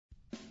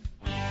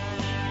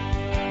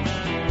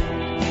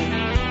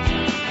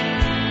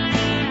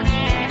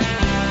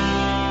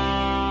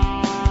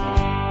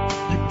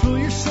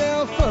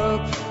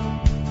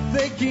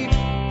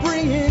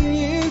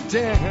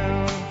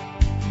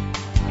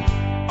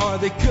Are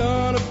they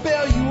gonna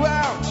bail you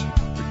out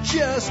or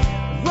just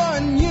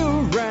run you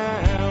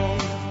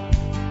around?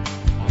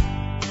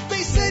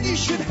 They said you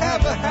should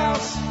have a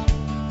house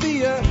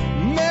the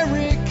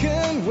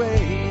American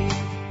way.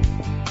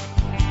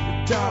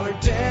 $1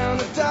 down,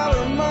 $1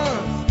 a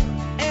month,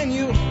 and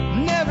you'll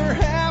never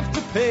have to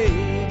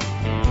pay.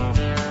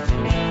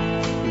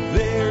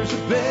 There's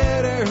a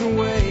better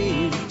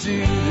way to do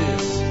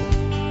this.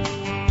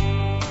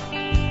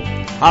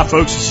 Hi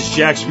folks, this is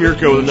Jack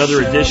Spirko with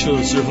another edition of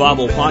the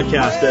Survival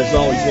Podcast. As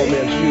always, one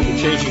man's view of the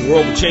changing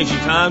world, the changing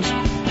times,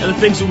 and the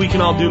things that we can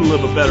all do to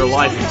live a better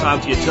life if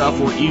times get tough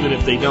or even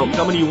if they don't.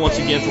 Coming to you once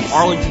again from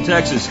Arlington,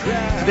 Texas.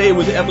 Today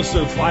with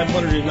episode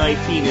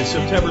 519 is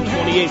September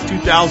 28th,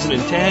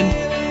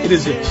 2010. It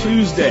is a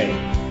Tuesday.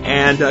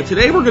 And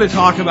today we're going to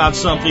talk about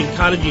something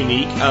kind of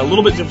unique, a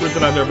little bit different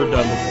than I've ever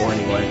done before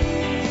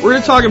anyway. We're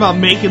going to talk about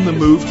making the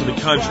move to the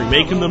country,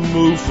 making the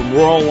move from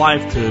rural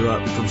life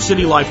to, from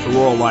city life to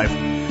rural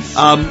life.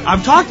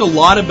 I've talked a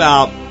lot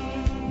about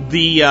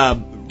the,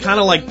 kind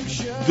of like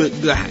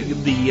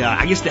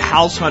I guess the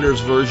house hunter's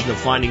version of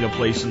finding a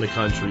place in the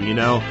country, you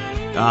know,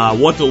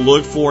 what to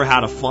look for,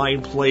 how to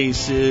find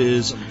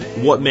places,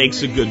 what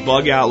makes a good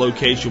bug out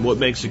location, what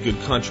makes a good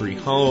country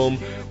home,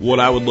 what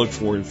I would look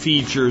for in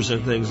features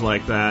and things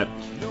like that.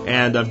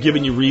 And I've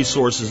given you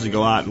resources to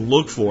go out and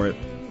look for it.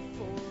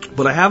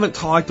 But I haven't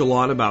talked a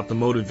lot about the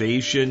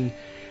motivation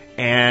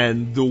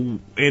and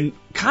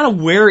kind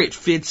of where it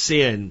fits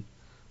in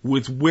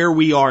with where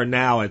we are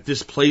now at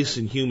this place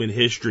in human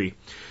history.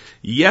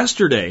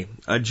 Yesterday,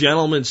 a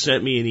gentleman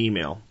sent me an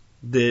email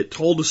that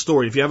told a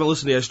story. If you haven't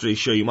listened to yesterday's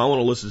show, you might want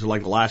to listen to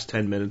like the last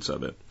 10 minutes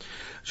of it.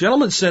 A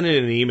gentleman sent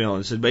in an email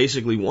and said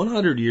basically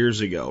 100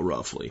 years ago,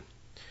 roughly,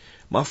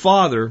 my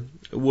father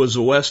was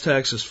a West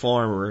Texas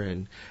farmer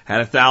and had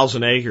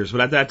 1,000 acres.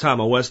 But at that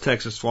time, a West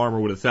Texas farmer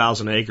with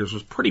 1,000 acres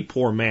was a pretty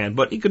poor man,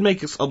 but he could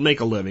make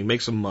a living,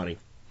 make some money.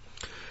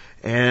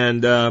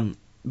 And,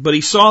 but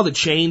he saw the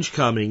change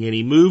coming and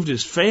he moved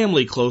his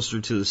family closer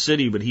to the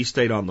city, but he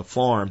stayed on the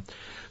farm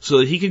so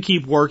that he could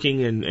keep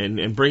working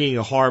and bringing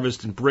a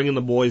harvest and bringing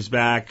the boys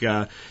back,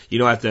 at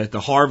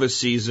the harvest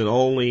season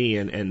only.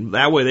 And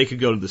that way they could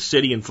go to the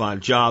city and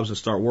find jobs and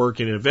start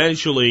working. And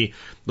eventually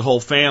the whole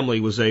family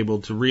was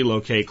able to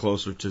relocate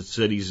closer to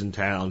cities and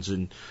towns.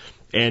 And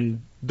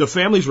the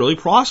family's really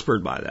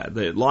prospered by that.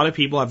 A lot of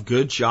people have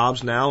good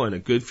jobs now and a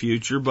good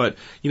future, but,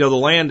 the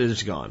land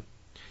is gone.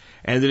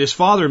 And that his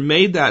father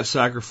made that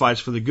sacrifice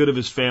for the good of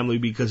his family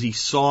because he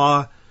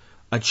saw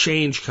a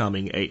change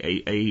coming,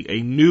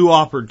 a new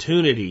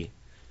opportunity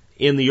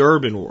in the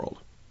urban world.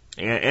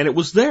 And it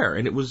was there,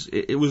 and it was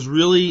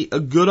really a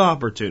good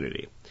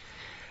opportunity.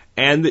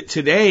 And that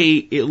today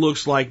it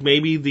looks like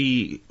maybe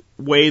the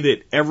way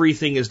that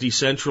everything is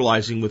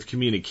decentralizing with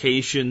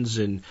communications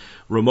and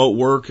remote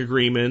work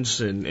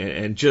agreements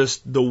and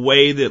just the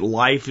way that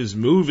life is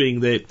moving,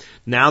 that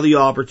now the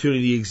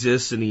opportunity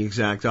exists in the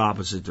exact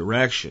opposite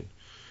direction.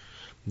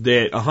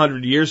 That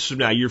 100 years from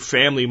now, your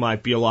family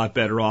might be a lot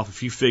better off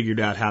if you figured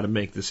out how to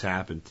make this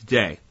happen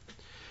today.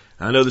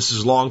 I know this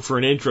is long for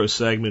an intro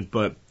segment,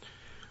 but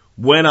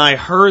when I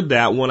heard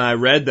that, when I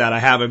read that, I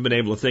haven't been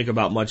able to think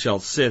about much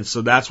else since.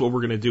 So that's what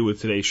we're going to do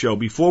with today's show.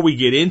 Before we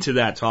get into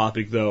that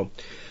topic, though,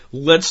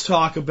 let's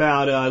talk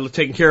about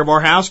taking care of our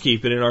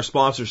housekeeping and our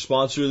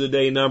sponsor of the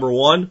day, number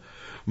one,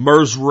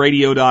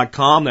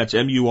 MersRadio.com. That's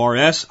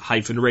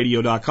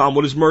MURS-radio.com.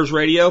 What is MERS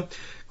Radio?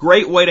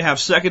 Great way to have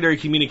secondary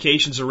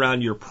communications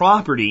around your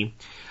property,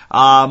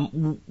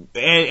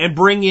 and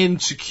bring in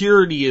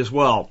security as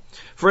well.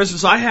 For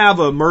instance, I have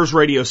a MERS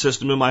radio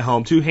system in my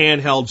home, 2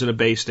 handhelds and a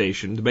base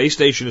station. The base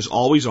station is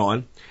always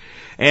on,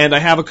 and I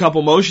have a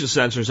couple motion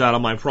sensors out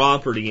on my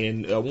property,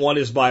 and one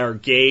is by our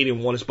gate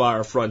and one is by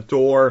our front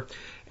door,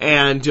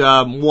 and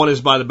one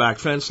is by the back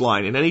fence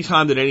line. And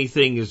anytime that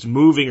anything is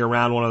moving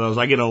around one of those,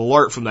 I get an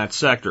alert from that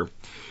sector.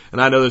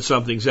 And I know that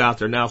something's out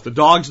there. Now, if the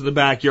dog's in the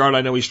backyard,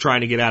 I know he's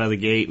trying to get out of the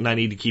gate, and I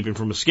need to keep him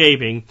from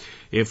escaping.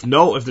 If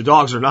the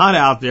dogs are not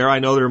out there, I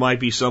know there might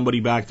be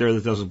somebody back there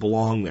that doesn't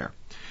belong there.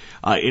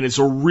 And it's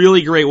a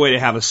really great way to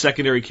have a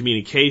secondary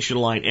communication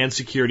line and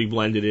security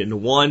blended into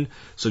one.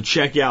 So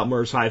check out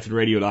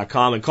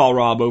MERS-radio.com and call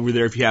Rob over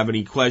there if you have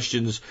any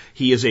questions.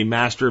 He is a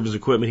master of his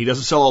equipment. He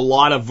doesn't sell a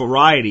lot of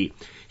variety.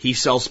 He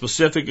sells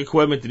specific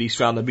equipment that he's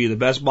found to be the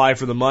best buy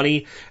for the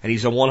money, and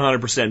he's a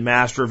 100%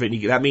 master of it.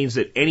 And that means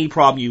that any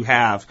problem you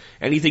have,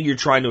 anything you're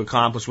trying to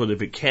accomplish with it,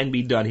 if it can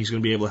be done, he's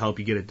going to be able to help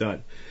you get it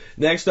done.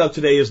 Next up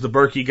today is the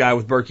Berkey guy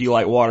with Berkey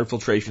Light Water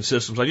Filtration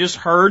Systems. I just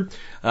heard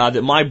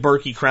that my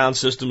Berkey Crown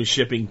system is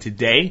shipping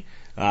today.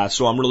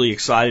 So I'm really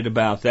excited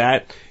about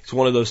that. It's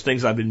one of those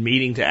things I've been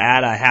meaning to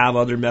add. I have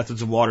other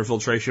methods of water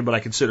filtration, but I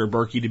consider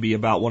Berkey to be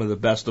about one of the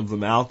best of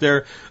them out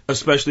there,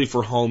 especially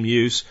for home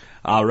use,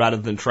 rather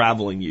than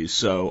traveling use.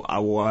 So I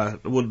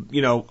would,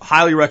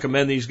 highly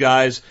recommend these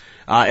guys.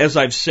 As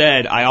I've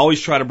said, I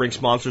always try to bring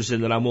sponsors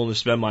in that I'm willing to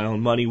spend my own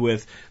money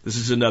with. This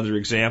is another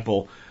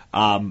example.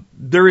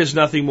 There is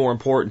nothing more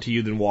important to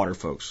you than water,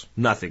 folks.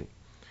 Nothing.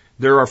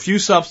 There are few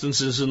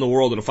substances in the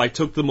world that if I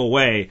took them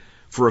away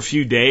for a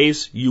few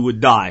days, you would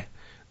die.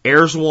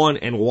 Air's one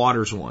and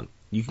water's one.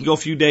 You can go a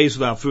few days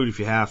without food if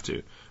you have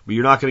to, but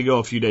you're not going to go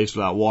a few days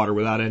without water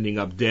without ending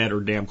up dead or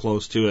damn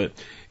close to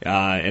it.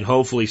 And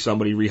hopefully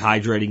somebody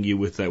rehydrating you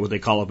with what they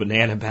call a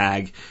banana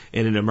bag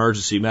in an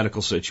emergency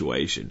medical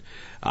situation.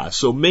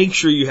 So make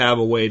sure you have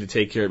a way to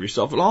take care of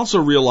yourself. And also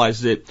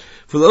realize that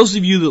for those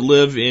of you that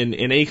live in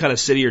any kind of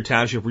city or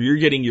township where you're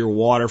getting your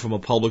water from a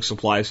public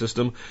supply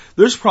system,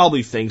 there's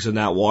probably things in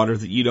that water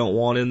that you don't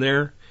want in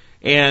there.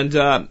 And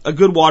a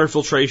good water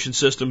filtration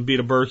system, be it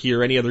a Berkey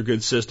or any other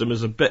good system,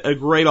 is a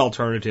great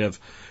alternative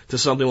to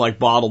something like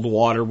bottled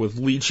water with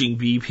leaching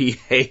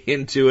BPA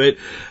into it,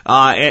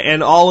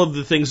 and all of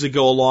the things that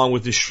go along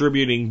with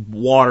distributing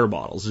water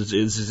bottles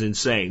is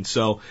insane.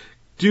 So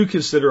do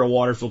consider a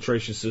water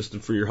filtration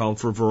system for your home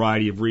for a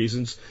variety of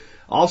reasons.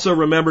 Also,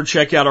 remember,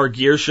 check out our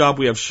gear shop.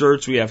 We have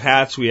shirts, we have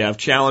hats, we have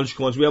challenge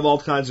coins, we have all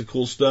kinds of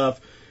cool stuff.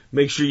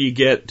 Make sure you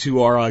get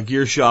to our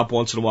gear shop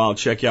once in a while and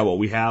check out what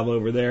we have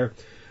over there.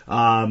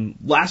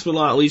 Last but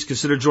not least,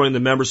 consider joining the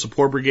Member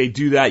Support Brigade.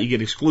 Do that. You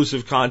get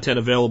exclusive content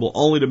available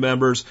only to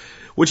members,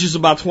 which is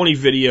about 20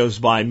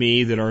 videos by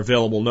me that are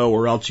available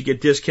nowhere else. You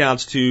get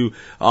discounts to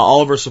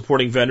all of our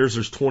supporting vendors.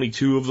 There's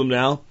 22 of them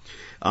now.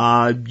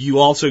 You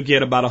also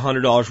get about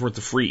 $100 worth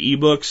of free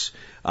ebooks.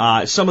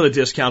 Some of the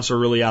discounts are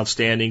really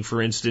outstanding.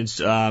 For instance,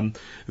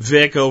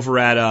 Vic over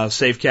at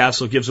Safe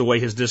Castle gives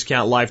away his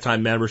discount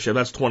lifetime membership.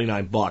 That's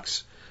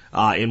 $29.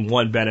 In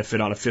one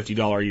benefit on a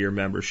 $50 a year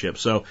membership.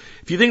 So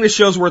if you think this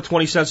show's worth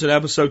 20 cents an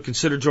episode,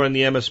 consider joining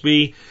the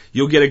MSB.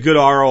 You'll get a good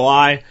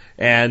ROI,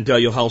 and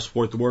you'll help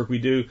support the work we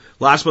do.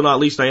 Last but not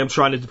least, I am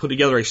trying to put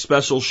together a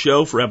special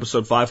show for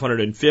episode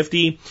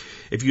 550.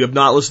 If you have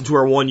not listened to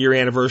our 1-year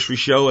anniversary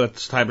show,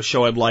 that's the type of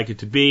show I'd like it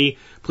to be,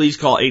 please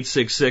call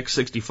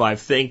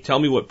 866-65-THINK. Tell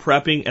me what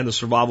prepping and the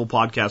survival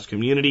podcast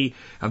community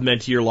have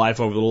meant to your life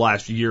over the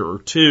last year or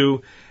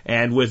two.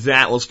 And with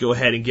that, let's go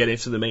ahead and get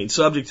into the main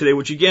subject today,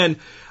 which again,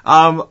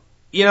 I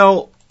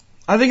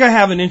think I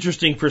have an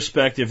interesting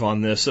perspective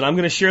on this, and I'm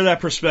going to share that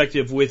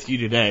perspective with you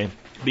today,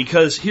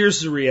 because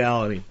here's the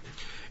reality.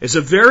 As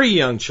a very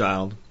young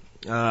child,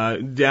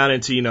 down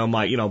into,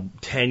 my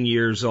 10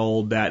 years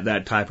old,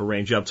 that type of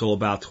range, up till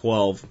about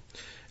 12,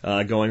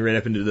 going right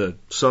up into the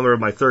summer of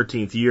my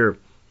 13th year,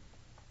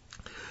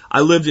 I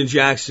lived in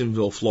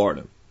Jacksonville,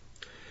 Florida.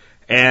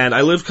 And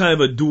I lived kind of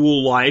a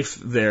dual life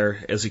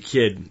there as a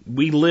kid.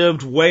 We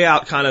lived way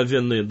out kind of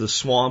in the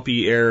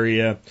swampy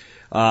area,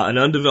 an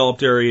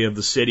undeveloped area of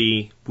the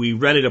city. We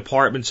rented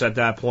apartments at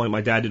that point. My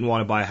dad didn't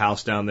want to buy a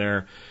house down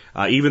there.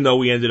 Even though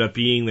we ended up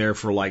being there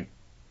for like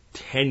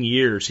 10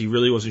 years, he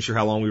really wasn't sure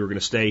how long we were going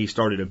to stay. He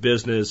started a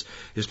business.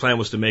 His plan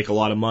was to make a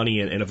lot of money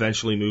and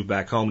eventually move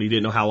back home. And he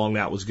didn't know how long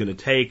that was going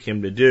to take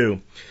him to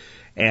do.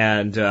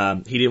 And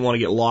he didn't want to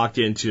get locked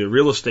into a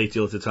real estate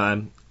deal at the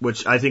time,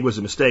 which I think was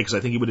a mistake, because I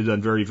think he would have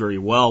done very, very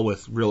well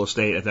with real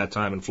estate at that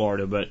time in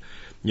Florida. But,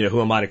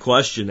 who am I to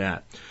question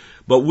that?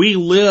 But we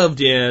lived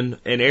in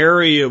an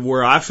area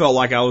where I felt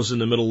like I was in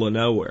the middle of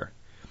nowhere.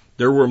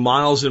 There were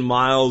miles and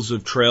miles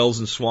of trails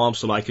and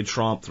swamps that I could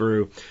tromp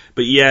through.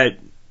 But yet,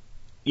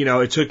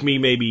 it took me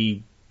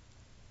maybe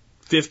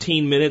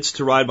 15 minutes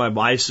to ride my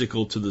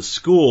bicycle to the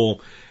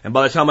school. And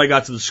by the time I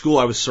got to the school,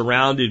 I was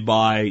surrounded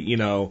by,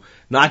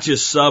 not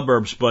just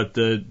suburbs, but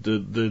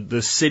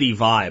the city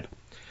vibe.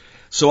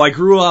 So I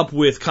grew up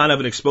with kind of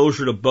an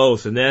exposure to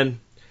both. And then,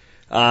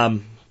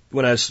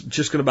 when I was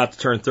just about to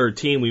turn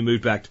 13, we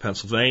moved back to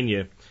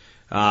Pennsylvania.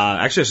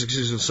 Actually,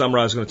 in the summer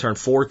I was going to turn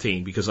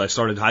 14 because I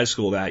started high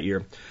school that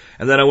year.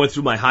 And then I went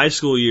through my high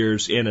school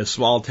years in a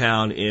small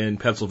town in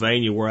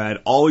Pennsylvania where I had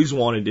always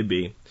wanted to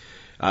be.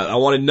 I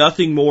wanted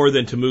nothing more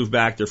than to move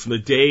back there. From the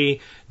day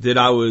that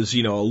I was,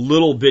 a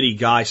little bitty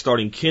guy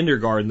starting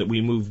kindergarten, that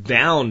we moved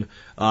down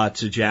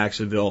to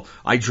Jacksonville,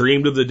 I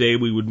dreamed of the day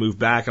we would move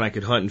back and I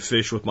could hunt and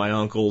fish with my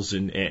uncles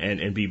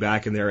and be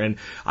back in there. And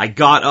I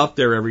got up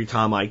there every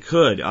time I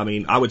could. I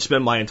mean, I would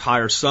spend my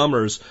entire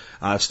summers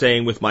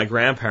staying with my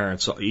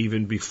grandparents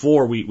even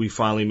before we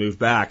finally moved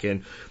back.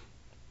 And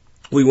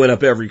we went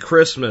up every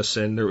Christmas,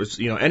 and there was,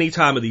 any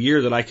time of the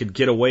year that I could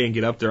get away and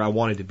get up there, I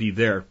wanted to be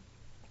there.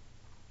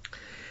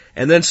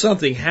 And then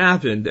something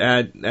happened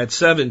at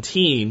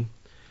 17.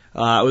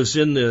 I was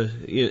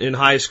in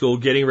high school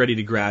getting ready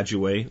to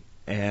graduate,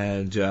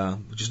 and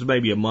just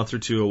maybe a month or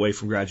two away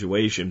from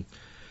graduation.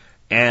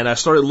 And I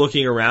started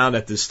looking around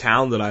at this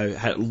town that I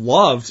had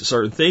loved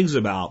certain things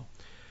about.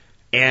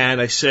 And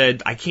I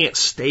said, I can't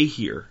stay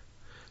here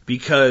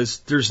because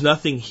there's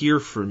nothing here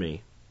for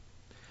me.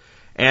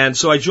 And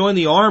so I joined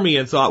the Army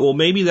and thought, well,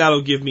 maybe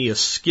that'll give me a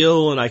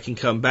skill and I can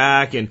come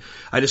back. And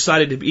I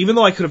decided to, even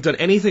though I could have done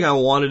anything I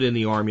wanted in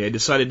the Army, I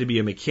decided to be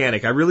a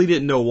mechanic. I really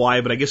didn't know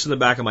why, but I guess in the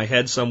back of my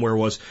head somewhere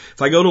was,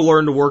 if I go to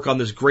learn to work on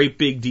this great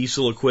big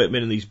diesel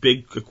equipment and these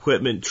big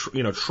equipment,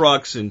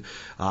 trucks and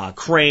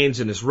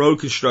cranes and this road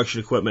construction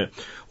equipment,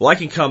 well, I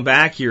can come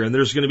back here and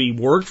there's going to be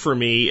work for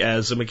me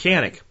as a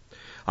mechanic.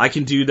 I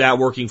can do that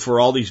working for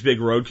all these big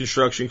road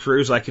construction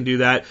crews. I can do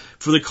that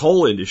for the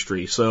coal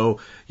industry. So,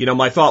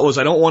 my thought was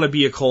I don't want to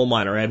be a coal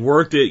miner. I had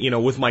worked at,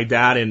 with my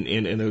dad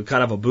in a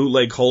kind of a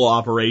bootleg coal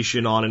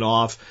operation on and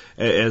off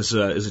as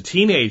a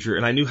teenager,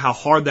 and I knew how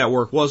hard that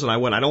work was, and I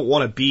went, I don't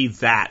want to be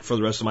that for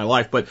the rest of my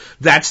life, but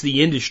that's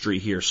the industry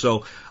here.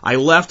 So I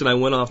left and I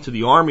went off to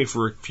the Army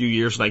for a few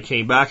years, and I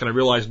came back and I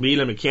realized being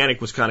a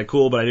mechanic was kind of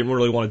cool, but I didn't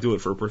really want to do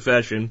it for a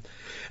profession.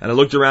 And I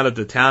looked around at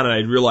the town and I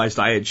realized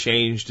I had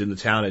changed and the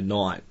town had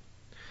not.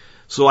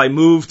 So I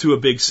moved to a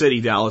big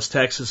city, Dallas,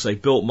 Texas. I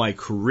built my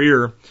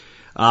career.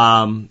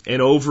 And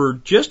over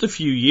just a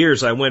few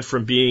years, I went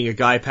from being a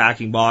guy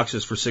packing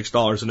boxes for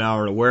 $6 an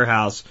hour in a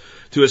warehouse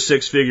to a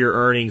six-figure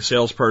earning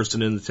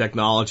salesperson in the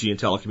technology and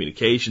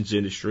telecommunications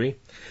industry.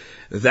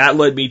 That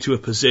led me to a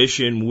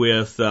position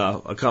with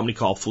a company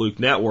called Fluke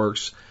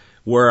Networks,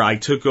 where I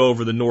took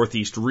over the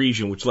Northeast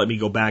region, which let me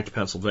go back to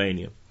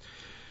Pennsylvania.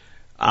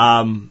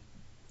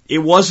 It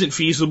wasn't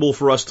feasible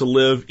for us to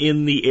live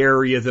in the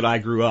area that I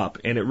grew up,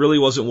 and it really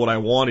wasn't what I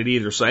wanted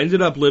either. So I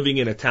ended up living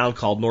in a town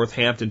called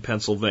Northampton,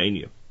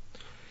 Pennsylvania.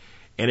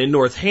 And in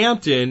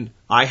Northampton,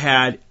 I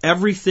had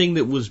everything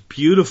that was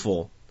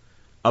beautiful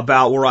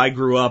about where I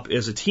grew up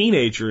as a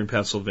teenager in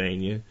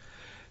Pennsylvania,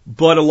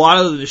 but a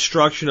lot of the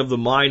destruction of the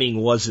mining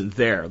wasn't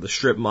there, the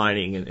strip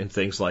mining and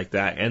things like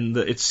that. And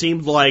it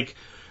seemed like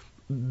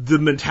the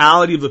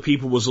mentality of the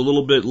people was a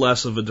little bit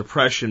less of a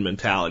depression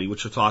mentality,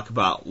 which we'll talk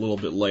about a little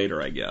bit later,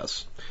 I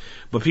guess.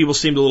 But people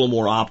seemed a little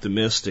more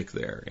optimistic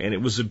there. And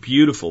it was a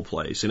beautiful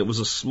place, and it was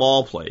a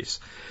small place.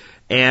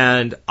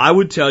 And I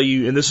would tell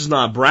you, and this is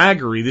not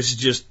braggery, this is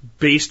just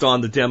based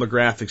on the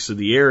demographics of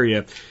the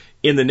area,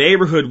 in the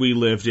neighborhood we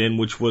lived in,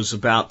 which was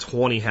about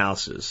 20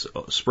 houses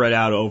spread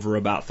out over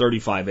about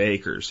 35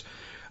 acres,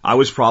 I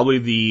was probably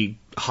the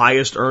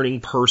highest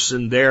earning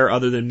person there,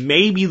 other than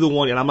maybe the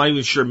one, and I'm not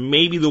even sure,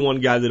 maybe the one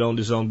guy that owned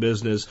his own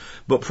business,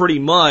 but pretty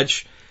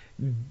much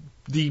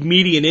the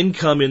median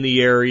income in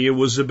the area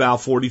was about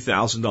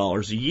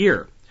 $40,000 a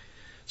year.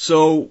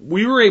 So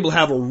we were able to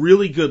have a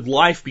really good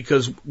life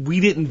because we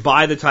didn't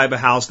buy the type of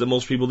house that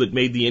most people that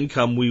made the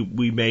income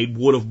we made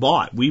would have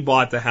bought. We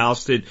bought the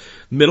house that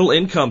middle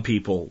income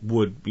people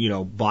would,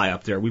 buy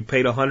up there. We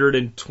paid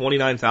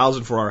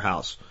 $129,000 for our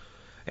house.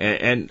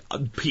 And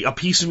a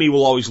piece of me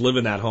will always live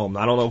in that home.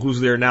 I don't know who's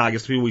there now. I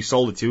guess the people we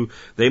sold it to,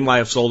 they might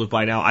have sold it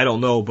by now. I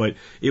don't know, but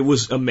it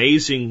was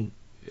amazing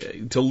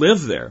to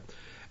live there.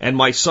 And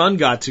my son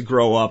got to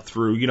grow up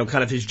through,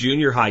 kind of his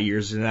junior high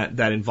years in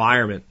that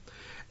environment.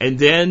 And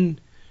then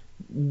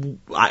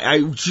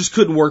I just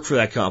couldn't work for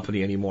that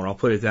company anymore. I'll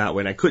put it that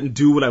way. And I couldn't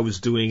do what I was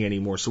doing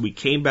anymore. So we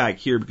came back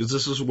here because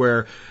this is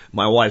where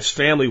my wife's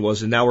family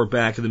was. And now we're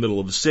back in the middle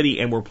of the city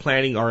and we're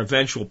planning our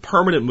eventual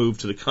permanent move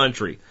to the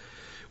country.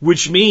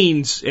 Which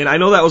means, and I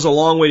know that was a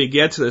long way to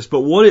get to this,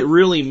 but what it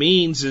really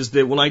means is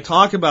that when I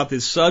talk about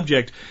this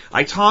subject,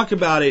 I talk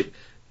about it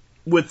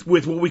with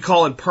what we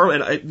call this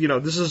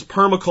is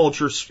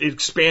permaculture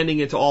expanding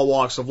into all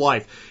walks of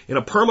life. In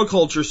a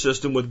permaculture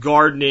system with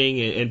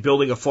gardening and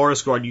building a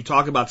forest garden, you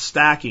talk about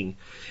stacking,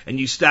 and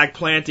you stack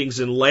plantings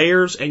in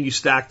layers and you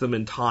stack them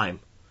in time.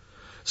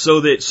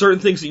 So that certain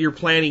things that you're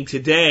planting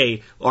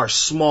today are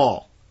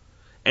small.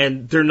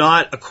 And they're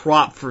not a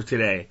crop for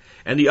today.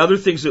 And the other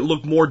things that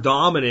look more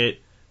dominant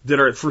that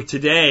are for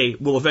today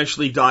will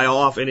eventually die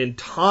off. And in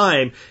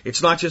time,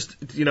 it's not just,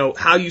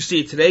 how you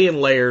see it today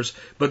in layers,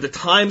 but the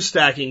time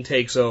stacking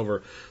takes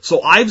over.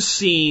 So I've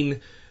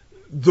seen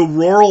the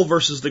rural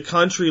versus the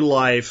country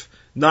life,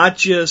 not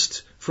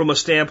just from a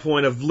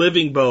standpoint of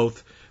living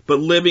both, but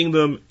living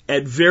them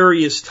at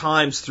various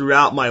times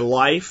throughout my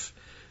life,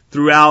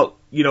 throughout,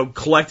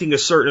 collecting a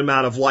certain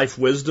amount of life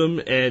wisdom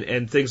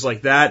and things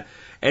like that.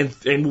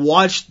 And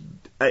watched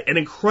an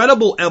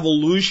incredible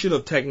evolution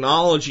of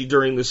technology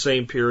during the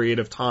same period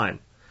of time.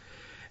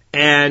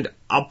 And,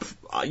 I'm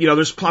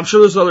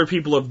sure there's other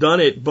people have done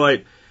it,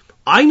 but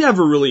I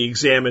never really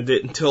examined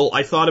it until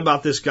I thought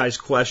about this guy's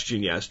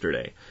question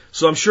yesterday.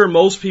 So I'm sure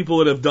most people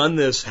that have done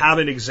this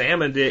haven't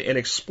examined it and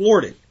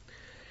explored it.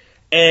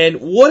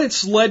 And what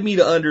it's led me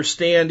to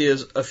understand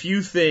is a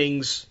few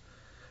things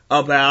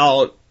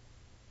about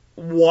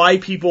why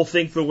people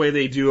think the way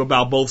they do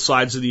about both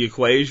sides of the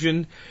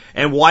equation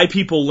and why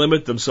people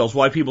limit themselves,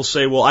 why people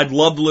say, well, I'd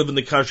love to live in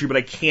the country, but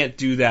I can't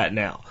do that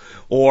now.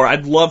 Or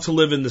I'd love to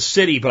live in the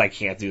city, but I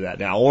can't do that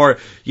now. Or,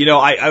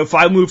 if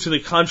I move to the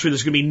country,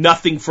 there's going to be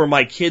nothing for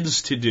my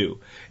kids to do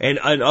and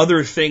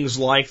other things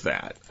like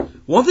that.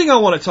 One thing I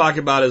want to talk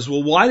about is,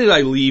 well, why did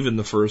I leave in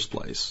the first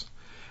place?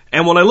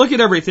 And when I look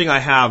at everything I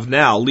have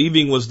now,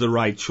 leaving was the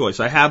right choice.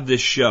 I have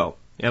this show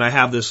and I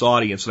have this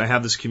audience and I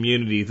have this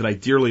community that I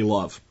dearly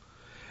love.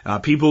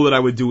 People that I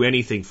would do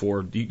anything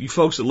for. You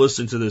folks that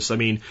listen to this,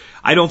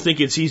 I don't think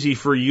it's easy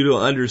for you to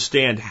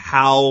understand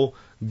how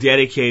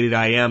dedicated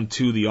I am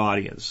to the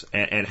audience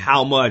and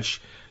how much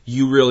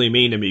you really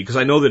mean to me. Because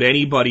I know that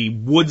anybody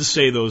would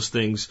say those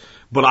things,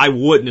 but I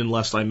wouldn't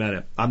unless I meant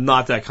it. I'm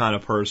not that kind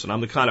of person.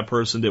 I'm the kind of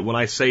person that when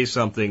I say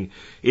something,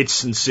 it's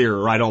sincere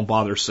or I don't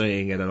bother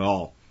saying it at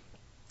all.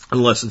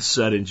 unless it's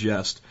said in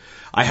jest.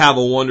 I have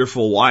a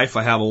wonderful wife.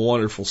 I have a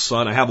wonderful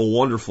son. I have a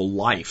wonderful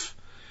life.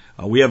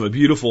 We have a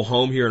beautiful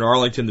home here in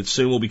Arlington that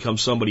soon will become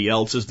somebody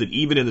else's, that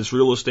even in this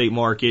real estate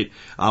market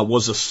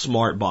was a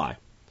smart buy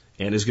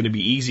and is going to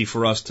be easy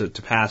for us to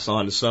pass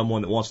on to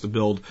someone that wants to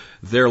build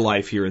their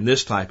life here in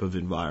this type of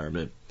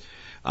environment.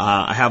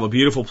 I have a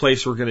beautiful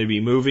place we're going to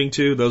be moving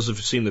to. Those who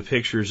have seen the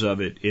pictures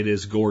of it, it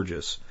is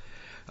gorgeous.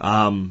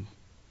 I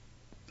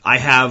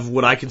have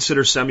what I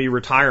consider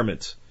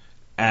semi-retirement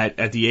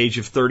at the age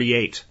of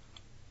 38.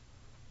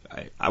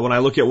 When I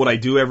look at what I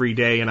do every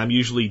day, and I'm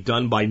usually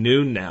done by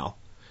noon now,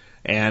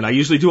 and I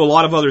usually do a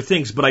lot of other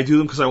things, but I do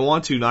them because I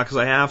want to, not because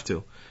I have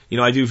to. You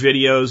know, I do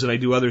videos and I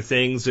do other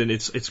things, and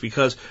it's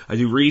because I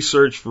do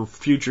research for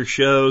future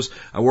shows.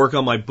 I work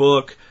on my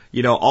book.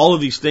 You know, all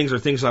of these things are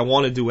things I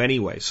want to do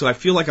anyway. So I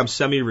feel like I'm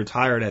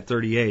semi-retired at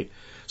 38.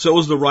 So it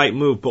was the right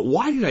move. But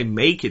why did I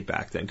make it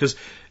back then? Because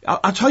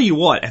I'll tell you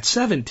what, at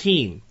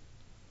 17,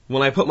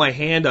 when I put my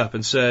hand up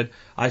and said,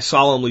 I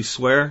solemnly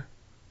swear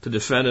to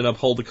defend and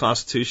uphold the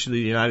Constitution of the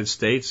United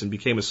States, and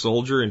became a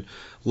soldier and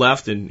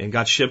left and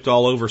got shipped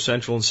all over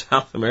Central and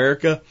South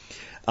America,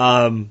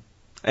 I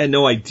had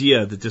no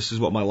idea that this is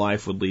what my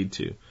life would lead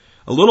to.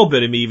 A little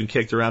bit of me even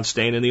kicked around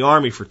staying in the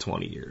Army for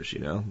 20 years, you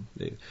know.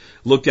 They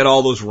looked at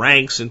all those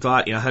ranks and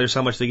thought, you know, here's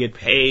how much they get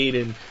paid.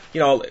 And,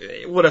 you know,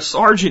 what a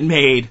sergeant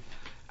made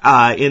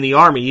in the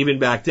Army, even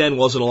back then,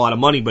 wasn't a lot of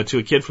money, but to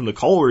a kid from the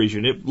coal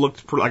region, it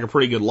looked like a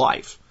pretty good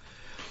life.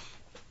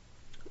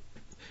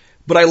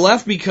 But I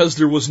left because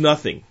there was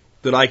nothing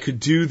that I could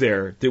do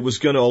there that was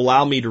going to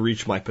allow me to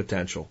reach my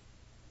potential.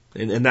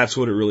 And that's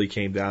what it really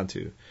came down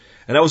to.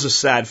 And that was a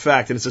sad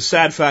fact. And it's a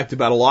sad fact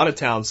about a lot of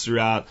towns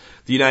throughout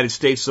the United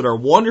States that are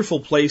wonderful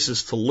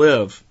places to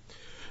live.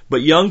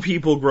 But young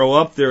people grow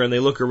up there and they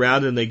look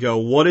around and they go,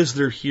 what is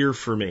there here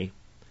for me?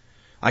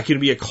 I can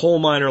be a coal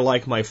miner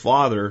like my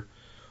father,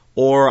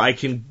 or I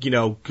can, you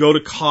know, go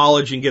to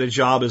college and get a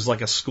job as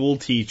like a school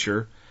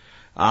teacher.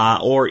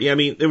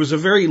 There was a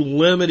very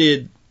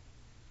limited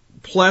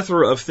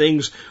plethora of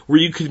things where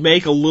you could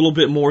make a little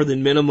bit more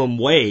than minimum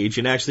wage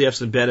and actually have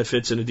some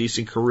benefits and a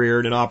decent career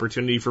and an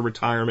opportunity for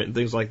retirement and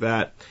things like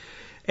that.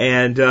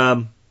 And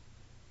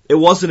it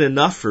wasn't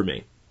enough for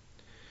me.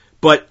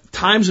 But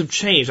times have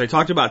changed. I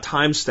talked about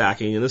time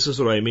stacking, and this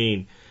is what I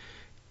mean.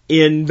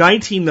 In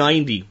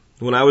 1990,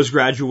 when I was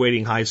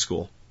graduating high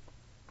school,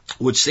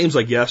 which seems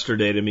like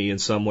yesterday to me in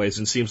some ways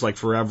and seems like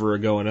forever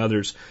ago in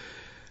others,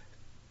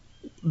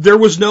 there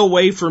was no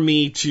way for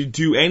me to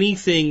do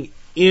anything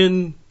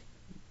in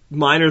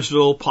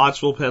Minersville,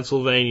 Pottsville,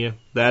 Pennsylvania,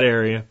 that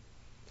area,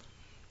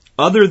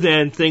 other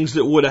than things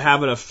that would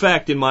have an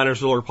effect in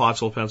Minersville or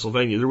Pottsville,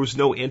 Pennsylvania. There was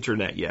no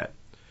internet yet.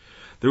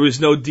 There was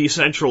no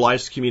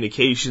decentralized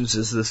communications,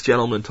 as this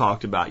gentleman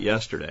talked about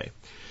yesterday.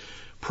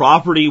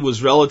 Property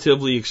was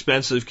relatively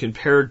expensive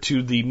compared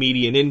to the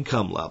median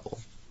income level.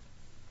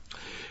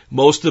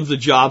 Most of the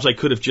jobs I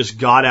could have just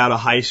got out of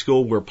high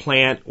school were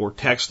plant or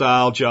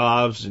textile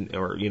jobs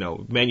or, you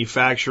know,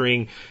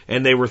 manufacturing.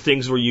 And they were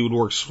things where you would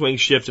work swing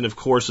shift. And of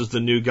course, as the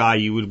new guy,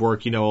 you would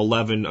work,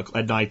 11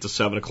 at night to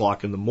 7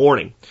 o'clock in the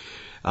morning.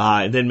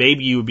 And then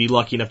maybe you would be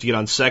lucky enough to get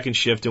on second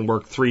shift and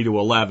work 3 to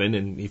 11.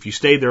 And if you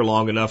stayed there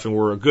long enough and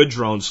were a good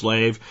drone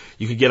slave,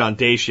 you could get on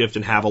day shift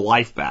and have a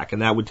life back.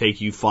 And that would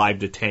take you 5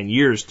 to 10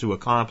 years to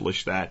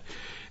accomplish that.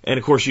 And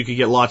of course, you could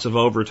get lots of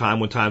overtime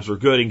when times were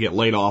good and get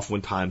laid off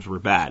when times were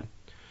bad.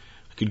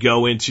 I could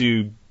go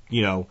into,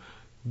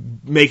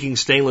 making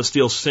stainless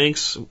steel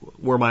sinks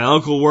where my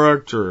uncle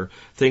worked or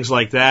things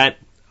like that.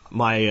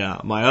 My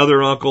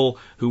other uncle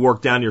who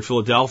worked down near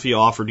Philadelphia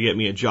offered to get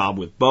me a job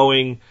with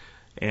Boeing.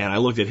 And I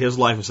looked at his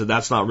life and said,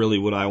 that's not really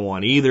what I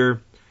want either.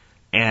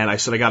 And I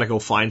said, I got to go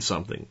find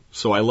something.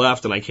 So I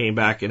left and I came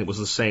back and it was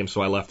the same.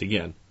 So I left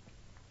again.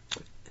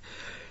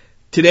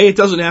 Today, it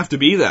doesn't have to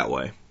be that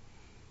way.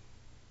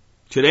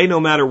 Today, no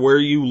matter where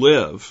you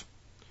live,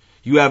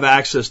 you have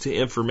access to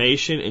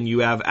information and you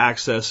have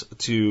access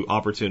to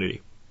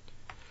opportunity.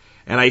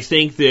 And I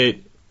think that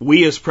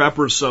we as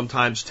preppers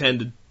sometimes tend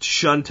to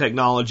shun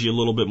technology a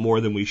little bit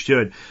more than we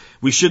should.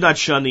 We should not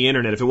shun the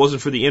internet. If it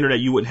wasn't for the internet,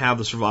 you wouldn't have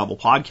the Survival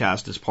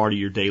Podcast as part of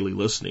your daily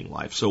listening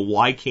life. So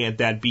why can't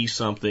that be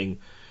something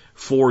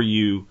for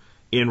you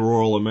in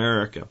rural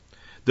America?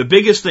 The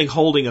biggest thing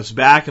holding us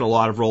back in a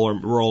lot of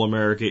rural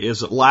America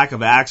is a lack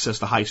of access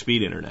to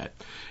high-speed internet.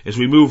 As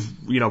we move,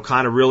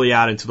 kind of really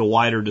out into the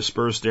wider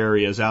dispersed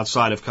areas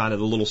outside of kind of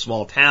the little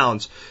small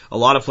towns, a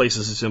lot of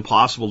places it's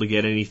impossible to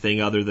get anything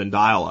other than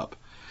dial-up.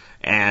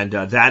 And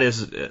that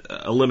is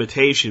a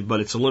limitation, but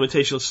it's a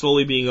limitation that's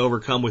slowly being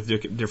overcome with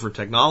different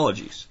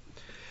technologies.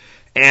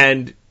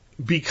 And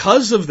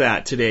because of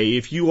that today,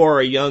 if you are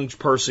a young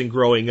person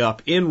growing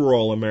up in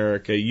rural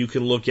America, you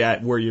can look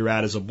at where you're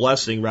at as a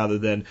blessing rather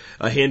than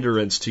a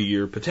hindrance to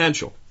your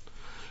potential.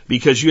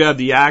 Because you have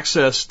the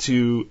access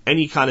to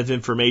any kind of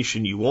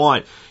information you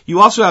want. You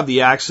also have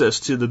the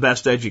access to the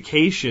best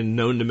education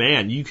known to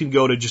man. You can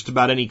go to just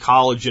about any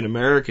college in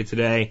America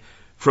today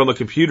from a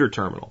computer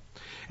terminal.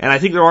 And I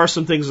think there are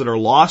some things that are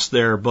lost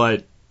there,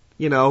 but,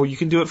 you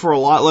can do it for a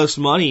lot less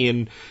money,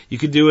 and you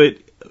can do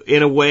it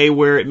in a way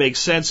where it makes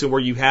sense, and where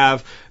you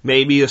have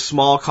maybe a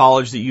small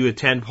college that you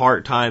attend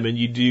part-time, and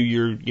you do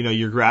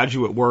your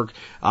graduate work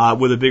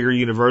with a bigger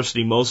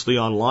university, mostly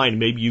online.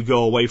 Maybe you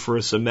go away for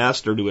a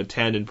semester to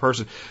attend in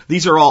person.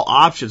 These are all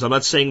options. I'm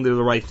not saying they're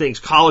the right things.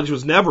 College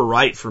was never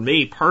right for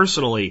me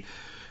personally,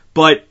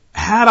 but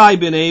had I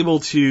been able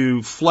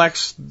to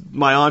flex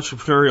my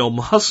entrepreneurial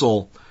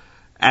muscle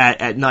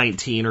at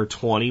 19 or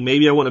 20,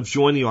 maybe I wouldn't have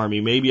joined the Army.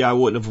 Maybe I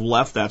wouldn't have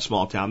left that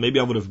small town. Maybe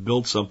I would have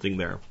built something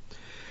there.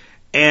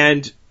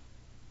 And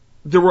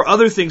there were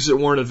other things that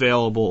weren't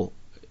available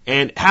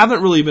and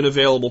haven't really been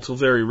available till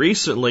very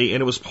recently,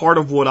 and it was part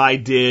of what I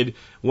did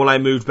when I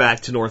moved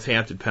back to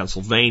Northampton,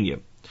 Pennsylvania.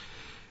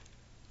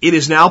 It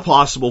is now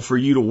possible for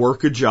you to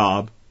work a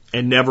job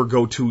and never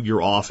go to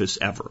your office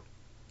ever,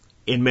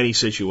 in many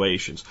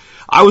situations.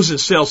 I was in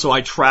sales, so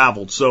I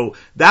traveled. So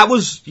that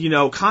was,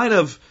 kind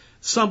of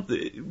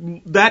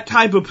something, that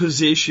type of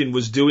position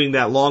was doing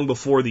that long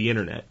before the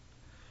internet.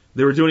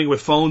 They were doing it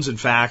with phones and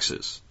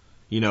faxes.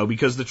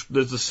 Because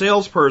the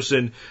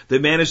salesperson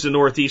that managed the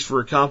Northeast for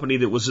a company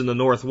that was in the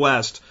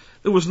Northwest,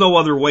 there was no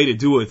other way to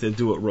do it than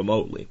do it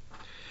remotely.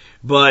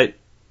 But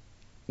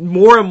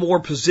more and more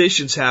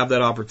positions have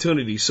that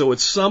opportunity, so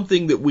it's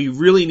something that we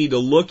really need to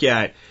look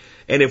at.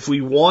 And if we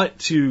want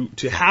to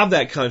have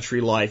that country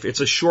life,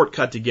 it's a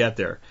shortcut to get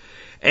there.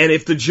 And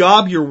if the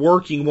job you're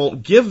working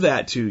won't give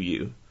that to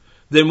you,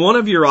 then one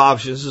of your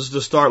options is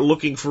to start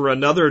looking for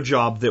another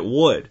job that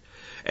would.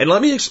 And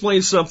let me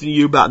explain something to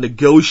you about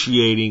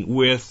negotiating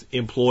with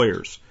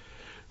employers.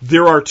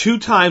 There are two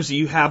times that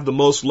you have the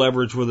most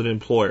leverage with an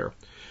employer.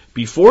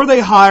 Before they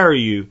hire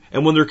you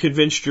and when they're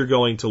convinced you're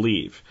going to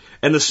leave.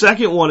 And the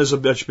second one is a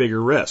much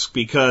bigger risk,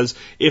 because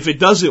if it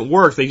doesn't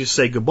work, they just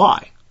say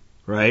goodbye,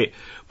 right?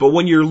 But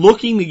when you're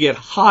looking to get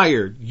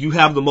hired, you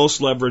have the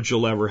most leverage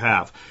you'll ever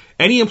have.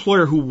 Any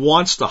employer who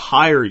wants to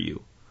hire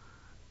you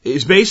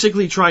is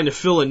basically trying to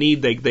fill a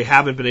need they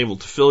haven't been able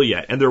to fill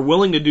yet. And they're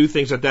willing to do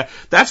things like that.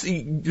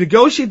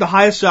 Negotiate the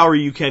highest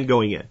salary you can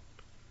going in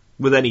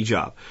with any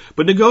job.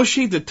 But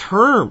negotiate the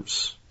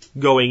terms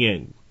going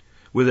in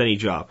with any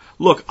job.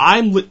 Look,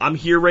 I'm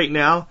here right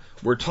now.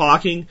 We're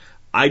talking.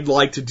 I'd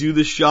like to do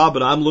this job,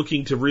 but I'm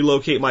looking to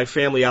relocate my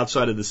family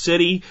outside of the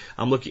city.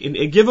 I'm looking,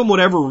 and give them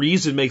whatever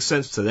reason makes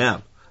sense to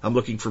them. I'm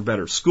looking for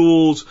better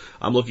schools.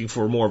 I'm looking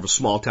for more of a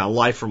small town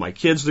life for my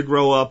kids to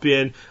grow up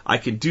in. I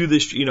can do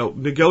this,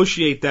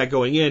 negotiate that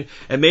going in,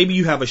 and maybe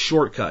you have a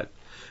shortcut.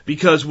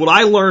 Because what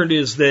I learned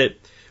is that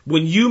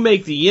when you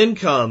make the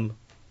income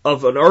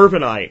of an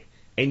urbanite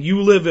and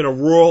you live in a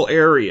rural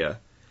area,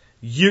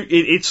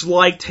 it's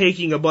like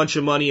taking a bunch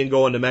of money and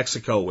going to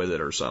Mexico with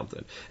it or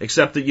something.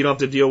 Except that you don't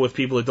have to deal with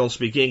people that don't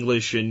speak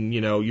English, and,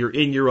 you're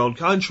in your own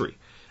country.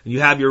 You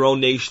have your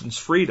own nation's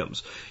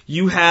freedoms.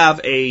 You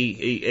have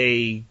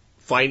a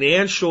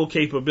financial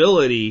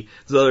capability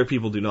that other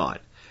people do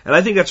not. And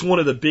I think that's one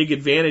of the big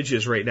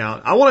advantages right now.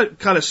 I want to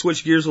kind of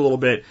switch gears a little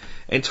bit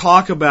and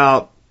talk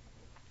about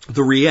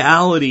the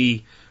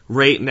reality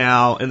right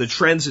now and the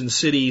trends in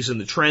cities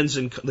and the trends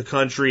in the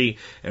country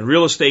and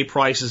real estate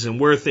prices and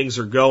where things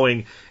are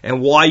going, and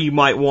why you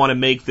might want to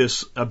make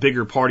this a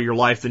bigger part of your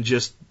life than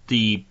just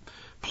the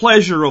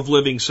pleasure of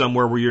living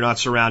somewhere where you're not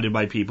surrounded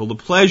by people, the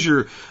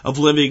pleasure of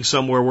living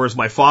somewhere where, as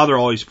my father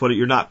always put it,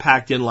 you're not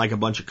packed in like a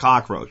bunch of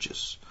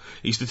cockroaches.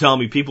 He used to tell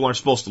me people aren't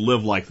supposed to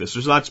live like this.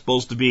 There's not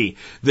supposed to be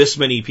this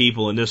many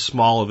people in this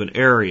small of an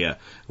area.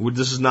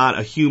 This is not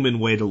a human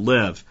way to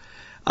live.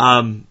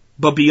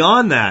 But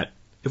beyond that,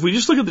 if we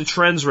just look at the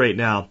trends right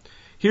now,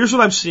 here's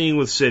what I'm seeing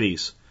with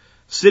cities.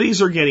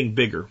 Cities are getting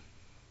bigger.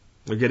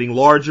 They're getting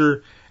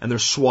larger, and they're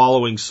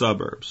swallowing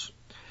suburbs.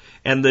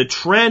 And the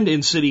trend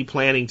in city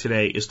planning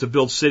today is to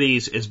build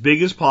cities as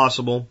big as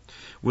possible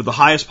with the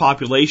highest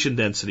population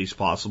densities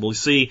possible. You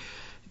see,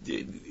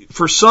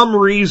 for some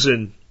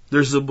reason,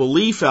 there's a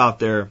belief out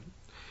there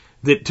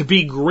that to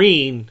be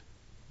green,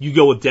 you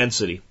go with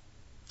density.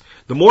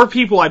 The more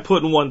people I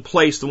put in one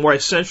place, the more I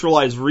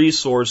centralize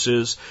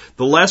resources,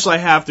 the less I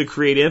have to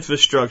create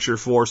infrastructure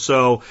for,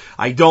 so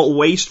I don't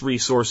waste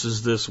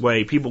resources this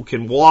way. People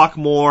can walk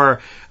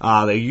more,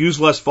 they use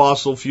less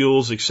fossil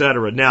fuels,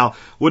 etc. Now,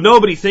 what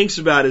nobody thinks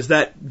about is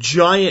that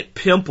giant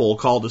pimple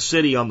called a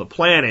city on the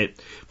planet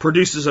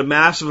produces a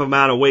massive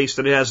amount of waste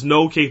that it has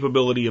no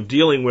capability of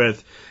dealing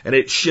with, and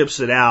it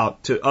ships it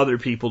out to other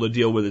people to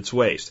deal with its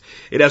waste.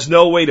 It has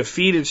no way to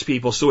feed its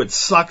people, so it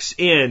sucks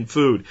in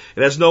food.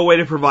 It has no way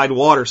to provide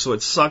water, so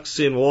it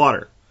sucks in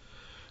water.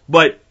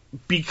 But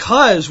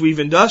because we've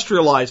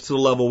industrialized to the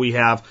level we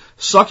have,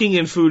 sucking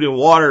in food and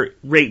water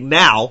right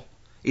now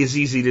is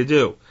easy to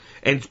do.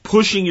 And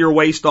pushing your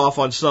waste off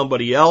on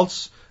somebody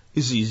else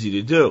is easy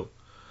to do.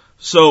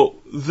 So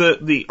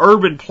the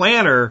urban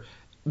planner,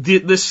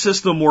 this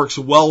system works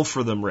well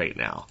for them right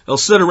now. They'll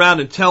sit around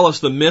and tell us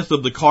the myth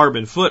of the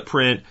carbon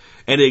footprint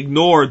and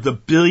ignore the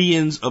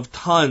billions of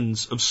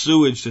tons of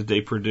sewage that they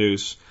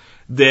produce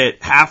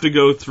that have to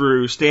go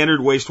through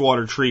standard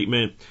wastewater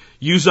treatment,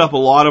 use up a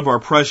lot of our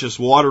precious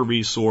water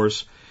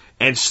resource,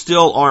 and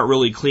still aren't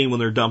really clean when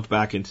they're dumped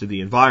back into the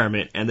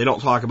environment, and they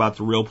don't talk about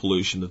the real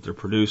pollution that they're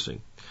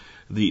producing.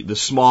 The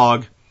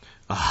smog,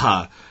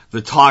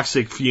 the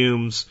toxic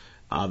fumes,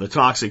 the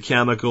toxic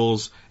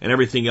chemicals, and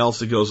everything else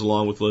that goes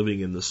along with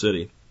living in the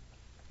city.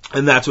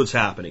 And that's what's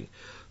happening.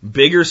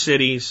 Bigger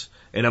cities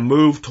and a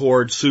move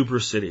toward super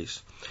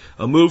cities.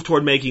 A move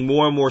toward making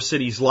more and more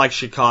cities like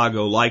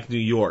Chicago, like New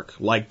York,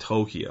 like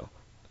Tokyo,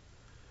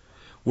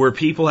 where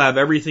people have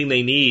everything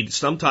they need,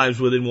 sometimes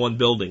within one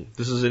building.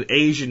 This is an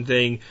Asian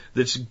thing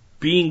that's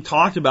being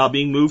talked about,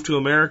 being moved to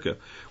America,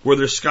 where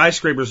there's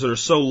skyscrapers that are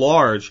so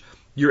large,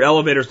 your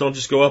elevators don't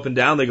just go up and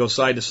down, they go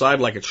side to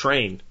side like a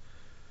train.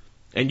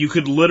 And you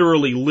could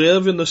literally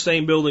live in the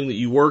same building that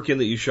you work in,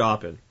 that you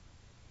shop in.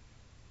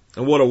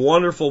 And what a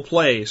wonderful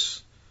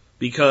place,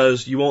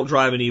 because you won't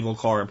drive an evil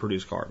car and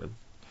produce carbon.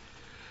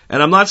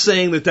 And I'm not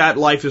saying that that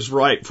life is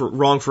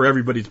wrong for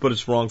everybody, but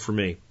it's wrong for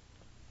me.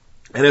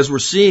 And as we're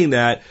seeing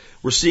that,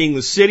 we're seeing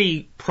the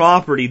city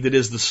property that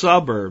is the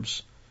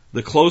suburbs,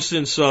 the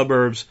close-in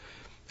suburbs,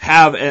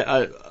 have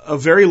a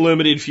very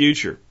limited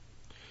future.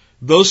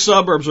 Those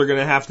suburbs are going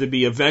to have to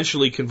be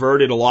eventually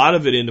converted, a lot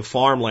of it into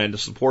farmland to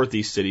support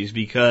these cities,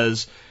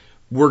 because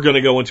we're going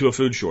to go into a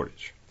food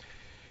shortage.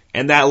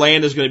 And that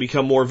land is going to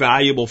become more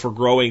valuable for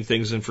growing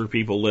things than for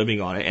people living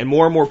on it. And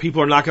more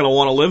people are not going to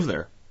want to live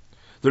there.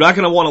 They're not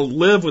going to want to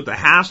live with the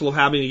hassle of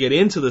having to get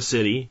into the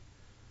city.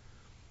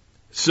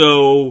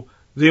 So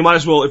they might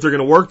as well, if they're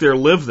going to work there,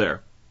 live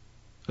there.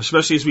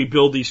 Especially as we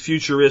build these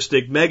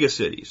futuristic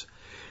megacities.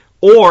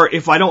 Or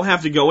if I don't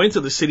have to go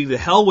into the city, to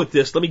hell with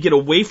this, let me get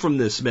away from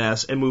this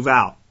mess and move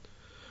out.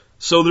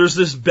 So there's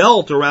this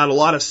belt around a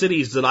lot of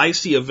cities that I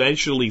see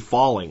eventually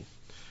falling.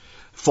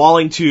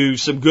 Falling to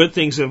some good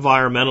things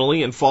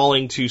environmentally and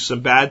falling to some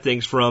bad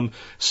things from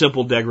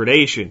simple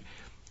degradation.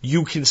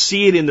 You can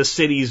see it in the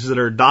cities that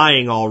are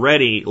dying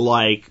already,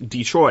 like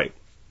Detroit.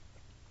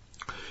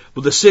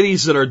 But the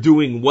cities that are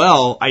doing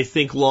well, I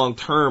think long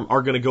term,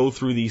 are going to go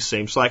through these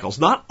same cycles.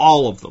 Not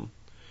all of them.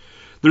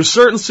 There's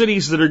certain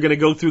cities that are going to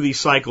go through these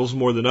cycles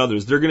more than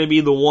others. They're going to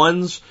be the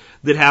ones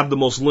that have the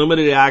most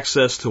limited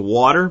access to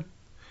water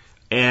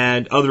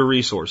and other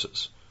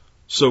resources.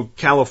 So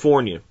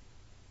California.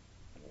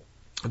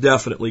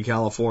 Definitely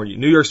California.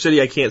 New York City,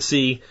 I can't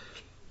see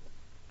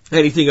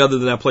anything other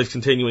than that place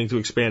continuing to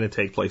expand and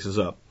take places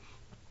up.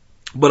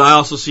 But I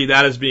also see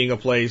that as being a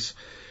place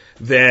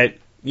that,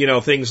 you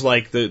know, things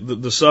like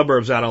the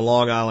suburbs out on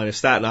Long Island and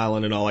Staten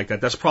Island and all like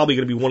that, that's probably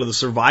going to be one of the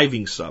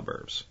surviving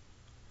suburbs.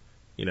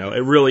 You know, it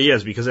really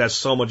is, because it has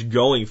so much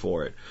going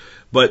for it.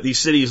 But these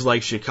cities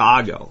like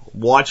Chicago,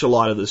 watch a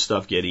lot of this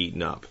stuff get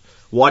eaten up.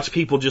 Watch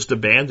people just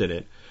abandon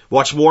it.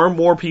 Watch more and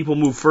more people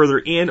move further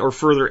in or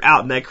further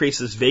out, and that creates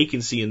this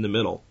vacancy in the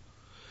middle.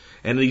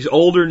 And these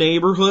older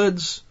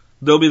neighborhoods,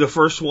 they'll be the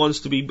first ones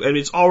to be, and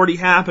it's already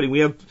happening. We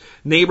have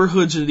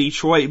neighborhoods in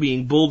Detroit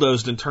being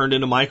bulldozed and turned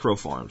into micro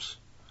farms.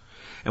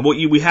 And what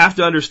we have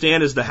to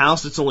understand is the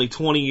house that's only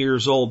 20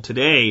 years old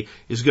today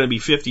is going to be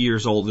 50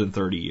 years old in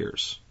 30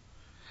 years.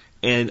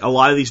 And a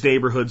lot of these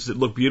neighborhoods that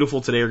look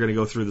beautiful today are going to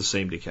go through the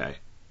same decay.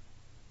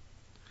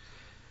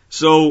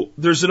 So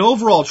there's an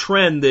overall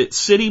trend that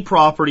city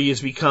property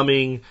is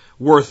becoming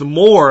worth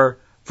more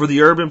for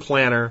the urban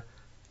planner,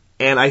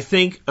 and I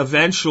think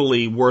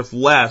eventually worth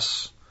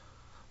less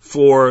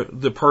for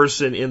the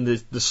person in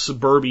the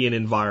suburban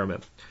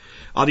environment.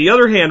 On the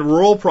other hand,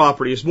 rural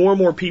property, as more and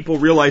more people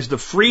realize the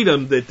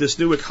freedom that this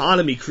new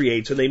economy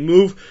creates and they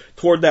move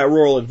toward that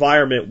rural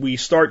environment, we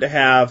start to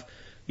have,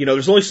 you know,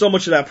 there's only so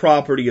much of that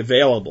property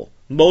available.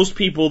 Most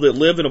people that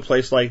live in a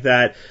place like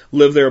that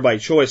live there by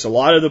choice. A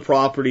lot of the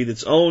property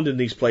that's owned in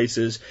these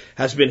places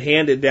has been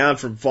handed down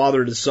from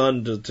father to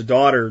son to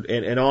daughter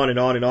and on and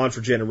on and on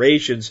for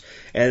generations.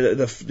 And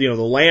the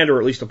land, or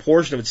at least a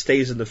portion of it,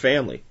 stays in the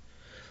family.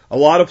 A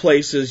lot of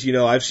places, you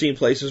know, I've seen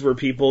places where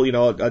people, you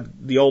know,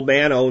 the old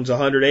man owns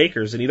 100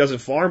 acres and he doesn't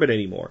farm it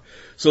anymore.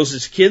 So as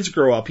his kids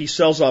grow up, he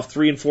sells off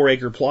 3 and 4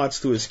 acre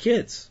plots to his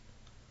kids.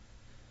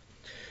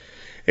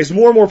 As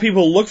more and more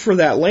people look for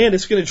that land,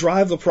 it's going to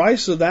drive the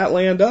price of that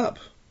land up.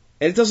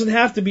 And it doesn't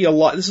have to be a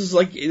lot. This is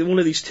like one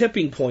of these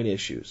tipping point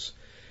issues.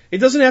 It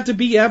doesn't have to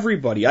be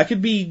everybody. I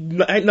could be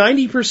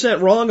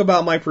 90% wrong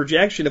about my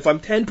projection if I'm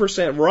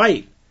 10%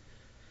 right.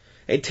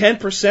 And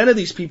 10% of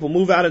these people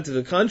move out into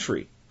the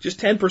country. Just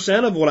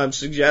 10% of what I'm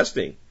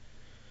suggesting.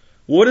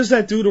 What does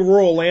that do to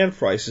rural land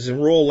prices and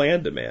rural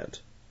land demand?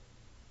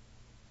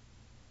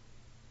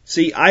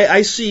 See,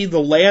 I see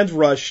the land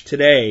rush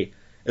today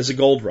as a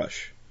gold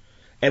rush.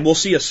 And we'll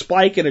see a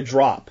spike and a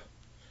drop.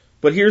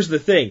 But here's the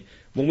thing.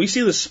 When we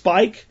see the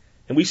spike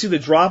and we see the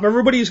drop,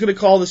 everybody is going to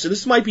call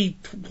this might be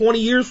 20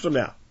 years from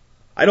now.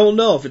 I don't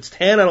know if it's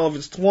 10, I don't know if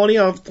it's 20,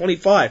 I don't know if it's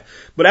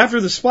 25. But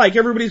after the spike,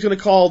 everybody's going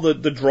to call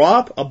the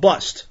drop a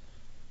bust.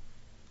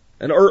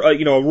 A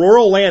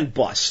rural land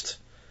bust.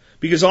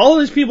 Because all of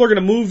these people are going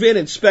to move in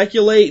and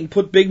speculate and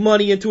put big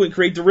money into it and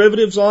create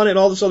derivatives on it and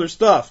all this other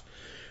stuff.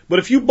 But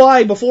if you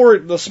buy before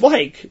the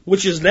spike,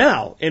 which is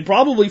now, and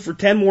probably for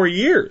 10 more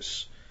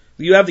years,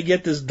 you have to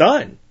get this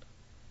done.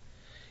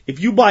 If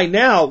you buy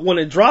now, when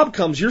a drop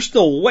comes, you're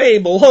still way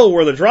below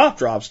where the drop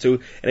drops to,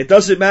 and it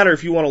doesn't matter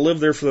if you want to live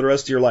there for the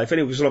rest of your life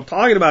anyway, because what I'm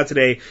talking about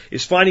today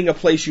is finding a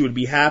place you would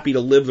be happy to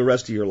live the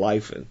rest of your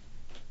life in.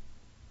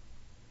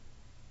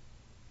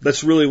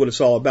 That's really what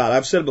it's all about.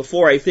 I've said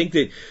before, I think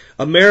that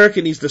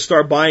America needs to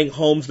start buying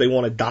homes they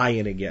want to die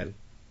in again.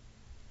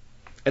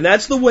 And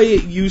that's the way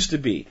it used to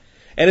be.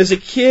 And as a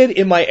kid,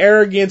 in my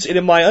arrogance and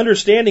in my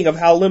understanding of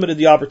how limited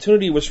the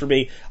opportunity was for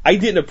me, I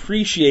didn't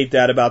appreciate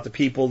that about the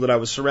people that I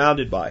was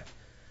surrounded by.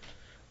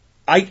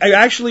 I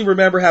actually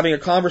remember having a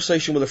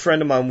conversation with a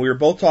friend of mine. We were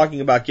both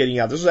talking about getting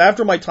out. This was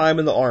after my time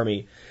in the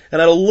Army,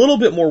 and I had a little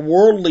bit more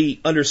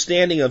worldly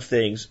understanding of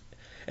things,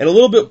 and a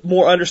little bit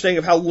more understanding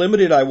of how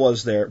limited I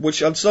was there,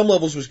 which on some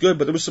levels was good,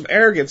 but there was some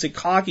arrogance and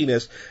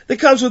cockiness that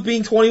comes with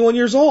being 21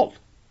 years old.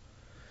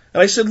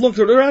 And I said, look,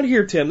 around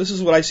here, Tim, this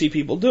is what I see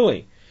people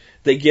doing.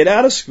 They get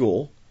out of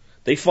school,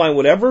 they find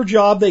whatever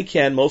job they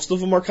can. Most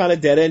of them are kind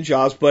of dead-end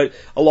jobs, but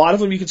a lot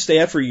of them you can stay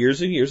at for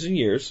years and years and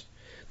years.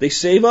 They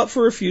save up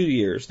for a few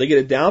years, they get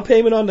a down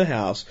payment on the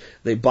house,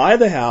 they buy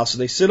the house,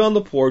 and they sit on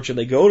the porch, and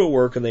they go to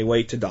work, and they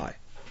wait to die.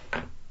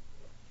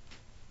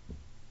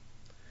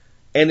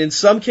 And in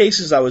some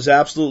cases, I was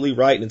absolutely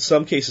right, and in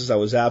some cases, I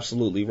was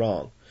absolutely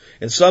wrong.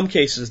 In some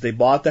cases, they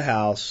bought the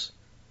house,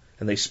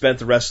 and they spent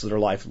the rest of their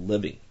life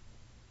living.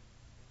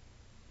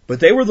 But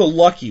they were the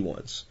lucky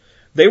ones.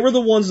 They were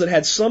the ones that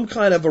had some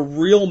kind of a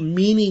real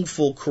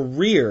meaningful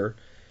career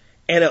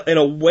and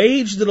a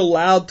wage that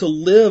allowed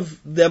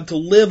them to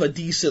live a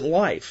decent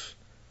life.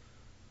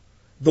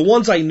 The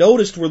ones I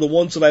noticed were the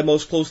ones that I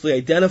most closely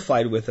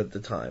identified with at the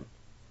time.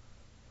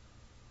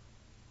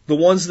 The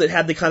ones that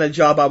had the kind of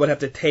job I would have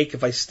to take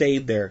if I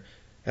stayed there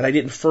and I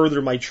didn't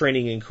further my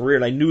training and career,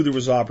 and I knew there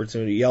was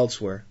opportunity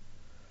elsewhere.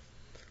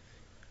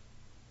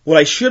 What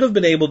I should have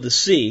been able to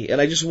see,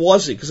 and I just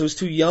wasn't because I was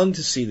too young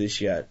to see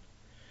this yet,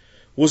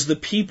 was the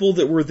people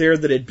that were there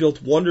that had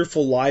built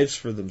wonderful lives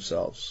for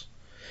themselves.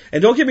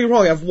 And don't get me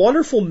wrong, I have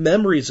wonderful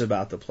memories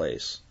about the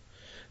place.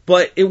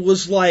 But it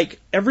was like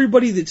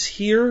everybody that's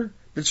here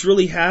that's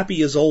really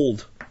happy is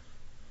old.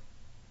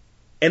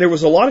 And there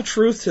was a lot of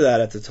truth to that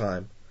at the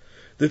time.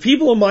 The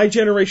people in my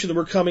generation that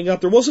were coming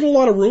up, there wasn't a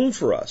lot of room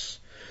for us.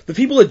 The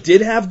people that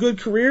did have good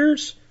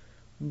careers,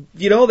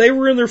 you know, they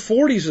were in their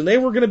 40s and they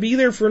were going to be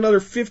there for another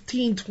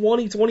 15,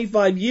 20,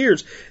 25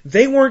 years.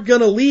 They weren't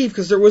going to leave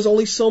because there was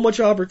only so much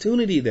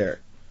opportunity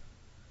there.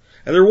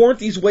 And there weren't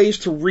these ways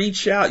to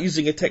reach out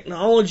using a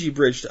technology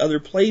bridge to other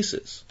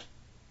places.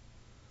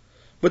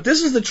 But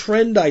this is the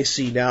trend I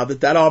see now,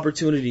 that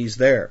opportunity is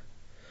there.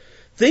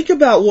 Think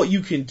about what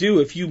you can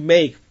do if you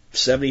make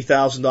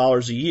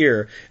 $70,000 a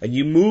year and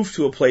you move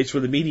to a place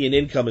where the median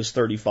income is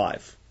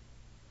 $35,000.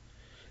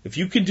 If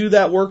you can do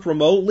that work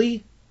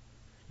remotely,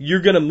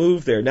 you're going to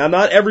move there. Now,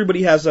 not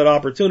everybody has that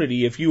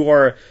opportunity. If you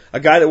are a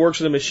guy that works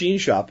in a machine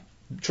shop,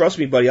 trust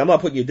me, buddy, I'm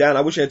not putting you down.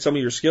 I wish I had some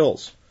of your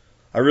skills.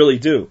 I really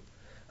do.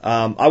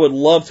 I would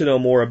love to know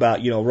more about,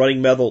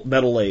 running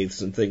metal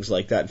lathes and things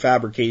like that, and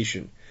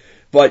fabrication.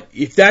 But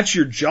if that's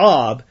your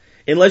job,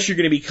 unless you're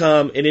going to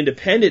become an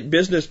independent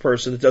business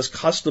person that does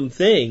custom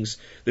things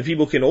that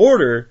people can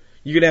order,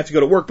 you're going to have to go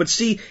to work. But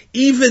see,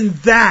 even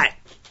that,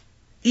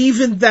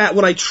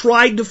 when I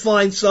tried to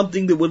find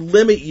something that would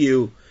limit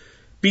you,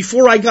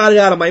 before I got it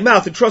out of my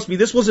mouth, and trust me,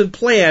 this wasn't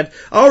planned,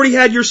 I already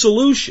had your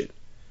solution.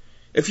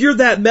 If you're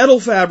that metal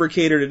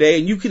fabricator today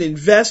and you can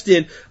invest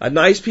in a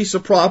nice piece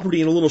of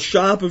property and a little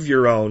shop of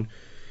your own,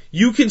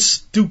 you can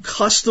do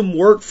custom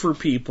work for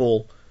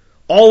people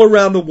all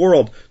around the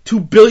world. 2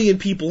 billion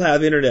people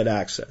have internet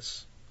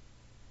access.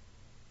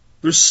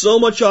 There's so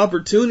much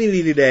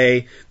opportunity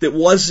today that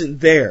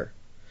wasn't there.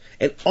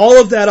 And all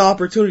of that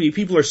opportunity,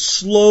 people are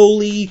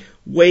slowly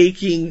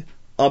waking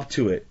up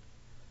to it.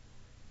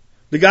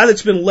 The guy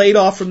that's been laid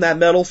off from that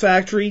metal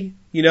factory,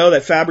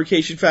 that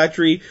fabrication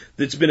factory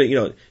that's been,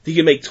 he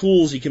can make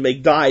tools, he can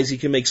make dies, he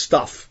can make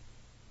stuff.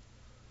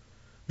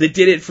 That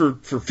did it for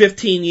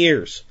 15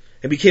 years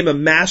and became a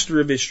master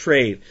of his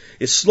trade,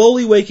 is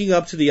slowly waking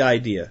up to the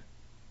idea,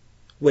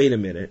 wait a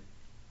minute,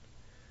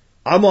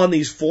 I'm on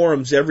these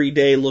forums every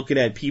day looking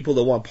at people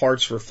that want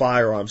parts for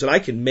firearms, and I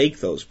can make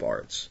those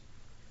parts.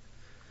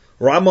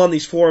 Or I'm on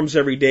these forums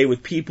every day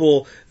with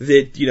people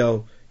that,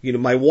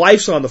 my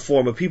wife's on the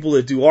forum of people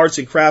that do arts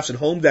and crafts and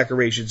home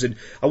decorations, and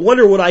I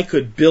wonder what I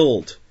could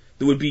build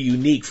that would be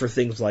unique for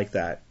things like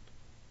that.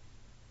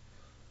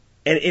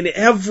 And in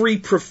every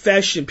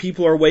profession,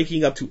 people are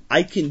waking up to,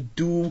 I can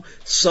do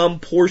some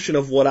portion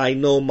of what I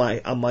know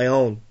on my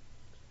own.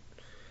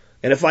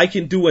 And if I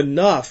can do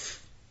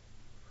enough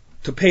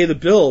to pay the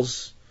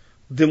bills,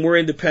 then we're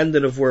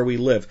independent of where we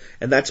live.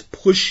 And that's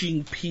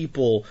pushing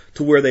people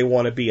to where they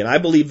want to be. And I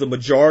believe the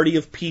majority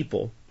of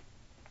people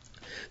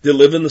that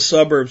live in the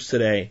suburbs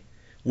today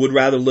would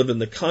rather live in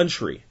the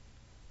country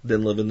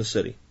than live in the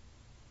city.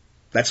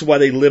 That's why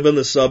they live in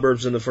the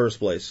suburbs in the first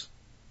place.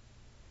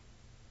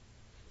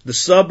 The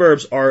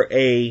suburbs are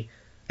an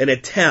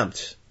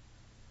attempt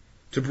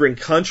to bring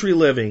country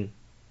living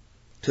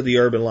to the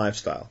urban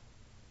lifestyle.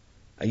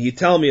 And you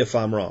tell me if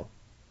I'm wrong.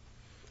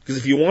 Because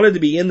if you wanted to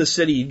be in the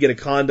city, you'd get a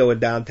condo in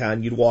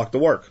downtown, you'd walk to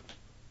work.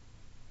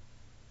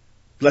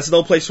 That's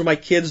no place for my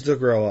kids to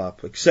grow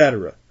up,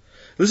 etc.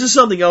 This is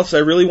something else I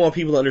really want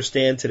people to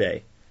understand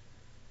today.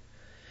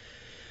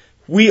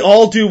 We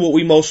all do what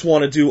we most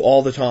want to do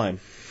all the time.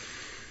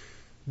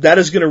 That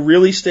is going to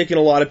really stick in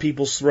a lot of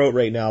people's throat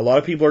right now. A lot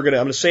of people are going to,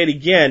 I'm going to say it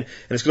again,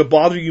 and it's going to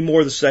bother you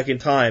more the second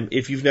time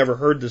if you've never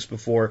heard this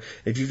before,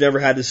 if you've never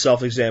had this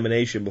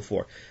self-examination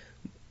before.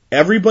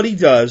 Everybody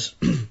does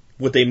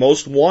what they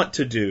most want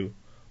to do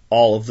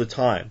all of the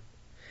time.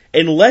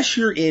 Unless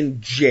you're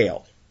in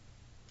jail.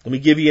 Let me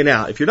give you an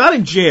out. If you're not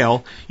in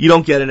jail, you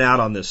don't get an out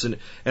on this. And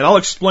I'll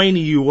explain to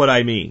you what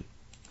I mean.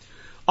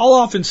 I'll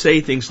often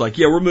say things like,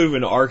 yeah, we're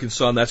moving to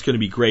Arkansas and that's going to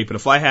be great, but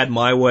if I had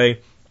my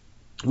way,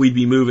 we'd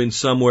be moving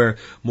somewhere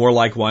more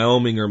like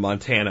Wyoming or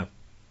Montana.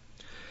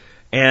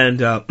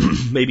 And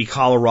maybe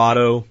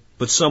Colorado,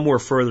 but somewhere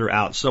further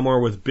out, somewhere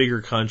with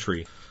bigger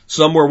country,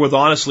 somewhere with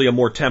honestly a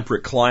more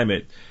temperate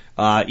climate.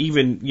 I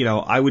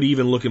would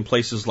even look in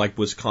places like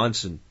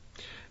Wisconsin.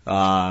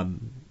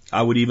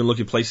 I would even look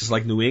at places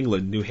like New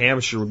England. New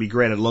Hampshire would be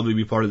great. I'd love to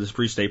be part of this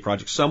pre-state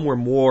project. Somewhere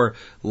more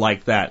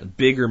like that,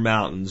 bigger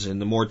mountains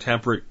and the more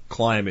temperate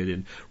climate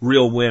and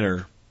real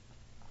winter.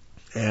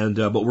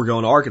 But we're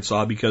going to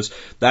Arkansas because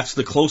that's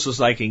the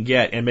closest I can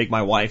get and make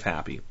my wife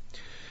happy.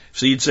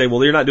 So you'd say,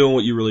 well, you're not doing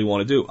what you really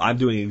want to do. I'm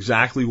doing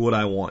exactly what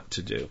I want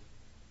to do.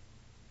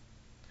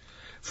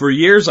 For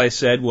years I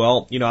said,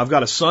 well, I've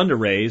got a son to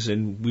raise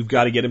and we've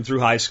got to get him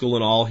through high school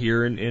and all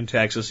here in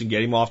Texas and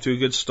get him off to a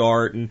good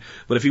start.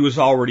 But if he was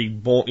already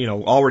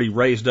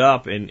raised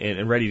up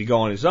and ready to go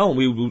on his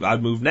own,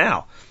 I'd move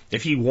now.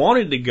 If he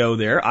wanted to go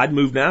there, I'd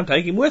move now and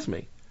take him with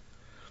me.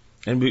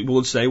 And people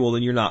would say, well,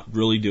 then you're not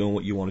really doing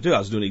what you want to do. I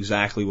was doing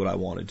exactly what I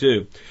want to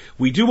do.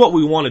 We do what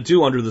we want to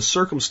do under the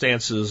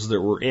circumstances that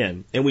we're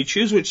in. And we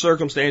choose which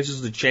circumstances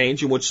to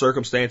change and which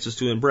circumstances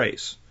to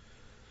embrace.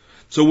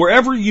 So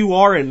wherever you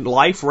are in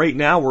life right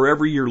now,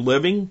 wherever you're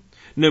living,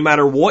 no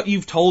matter what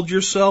you've told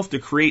yourself to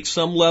create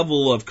some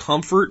level of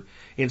comfort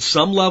and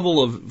some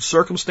level of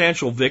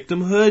circumstantial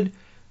victimhood,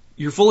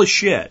 you're full of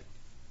shit.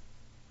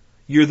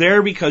 You're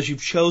there because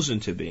you've chosen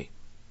to be.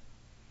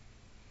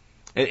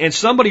 And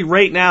somebody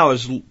right now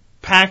is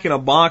packing a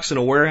box in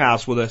a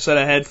warehouse with a set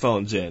of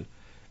headphones in,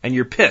 and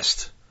you're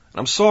pissed.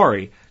 I'm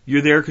sorry.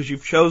 You're there because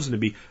you've chosen to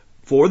be,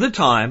 for the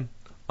time,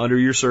 under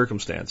your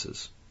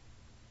circumstances.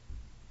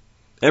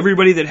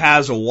 Everybody that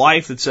has a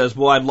wife that says,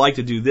 well, I'd like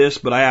to do this,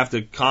 but I have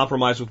to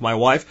compromise with my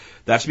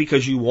wife, that's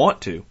because you want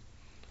to.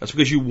 That's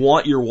because you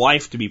want your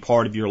wife to be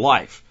part of your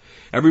life.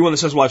 Everyone that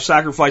says, well, I've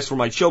sacrificed for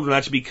my children,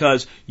 that's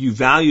because you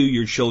value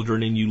your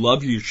children and you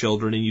love your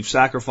children and you've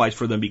sacrificed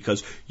for them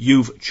because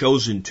you've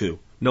chosen to.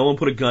 No one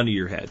put a gun to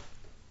your head.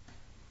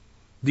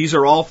 These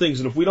are all things,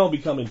 and if we don't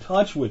become in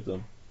touch with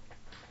them,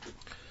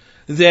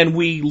 then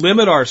we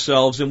limit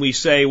ourselves and we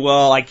say,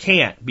 well, I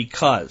can't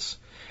because.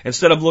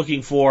 Instead of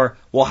looking for,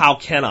 well, how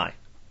can I?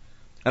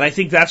 And I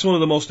think that's one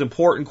of the most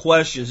important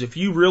questions. If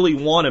you really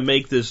want to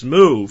make this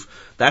move,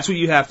 that's what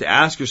you have to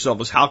ask yourself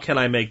is, how can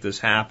I make this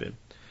happen?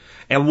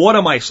 And what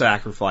am I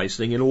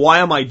sacrificing? And why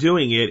am I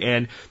doing it?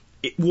 And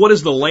what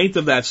is the length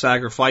of that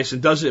sacrifice?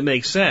 And does it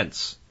make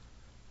sense?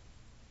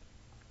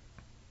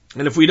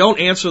 And if we don't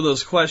answer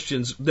those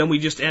questions, then we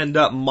just end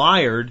up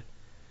mired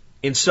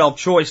in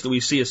self-choice that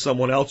we see as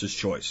someone else's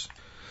choice.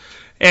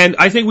 And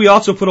I think we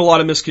also put a lot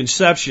of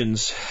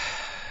misconceptions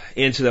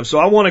into them. So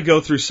I want to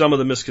go through some of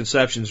the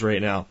misconceptions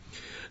right now.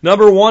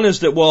 Number one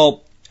is that,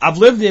 well, I've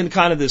lived in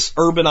kind of this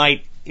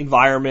urbanite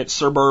environment,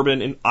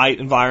 suburbanite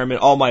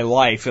environment all my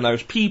life, and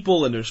there's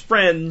people and there's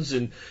friends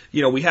and,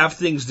 we have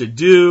things to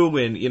do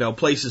and,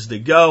 places to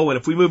go, and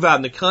if we move out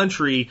in the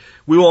country,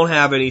 we won't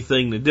have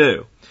anything to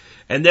do.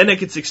 And then it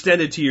gets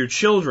extended to your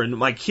children.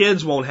 My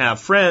kids won't have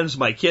friends,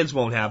 my kids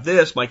won't have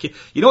this,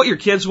 you know what your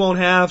kids won't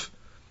have?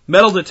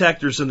 Metal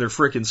detectors in their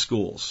frickin'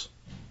 schools.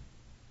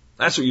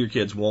 That's what your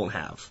kids won't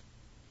have.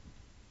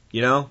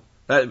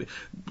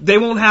 They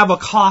won't have a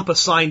cop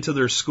assigned to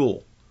their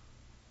school.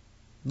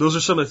 Those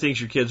are some of the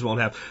things your kids won't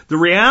have. The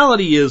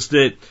reality is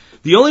that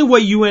the only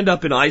way you end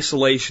up in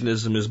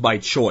isolationism is by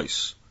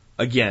choice.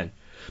 Again.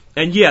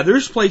 And yeah,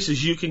 there's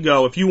places you can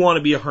go if you want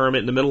to be a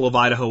hermit in the middle of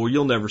Idaho where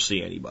you'll never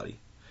see anybody.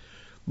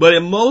 But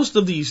in most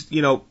of these,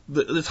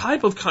 the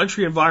type of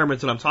country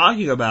environment that I'm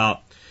talking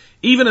about,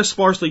 even a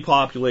sparsely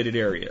populated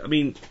area. I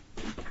mean,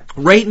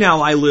 right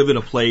now I live in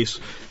a place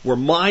where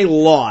my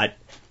lot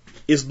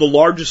is the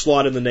largest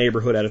lot in the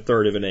neighborhood at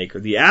 1/3 of an acre.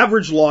 The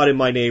average lot in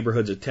my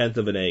neighborhood is 1/10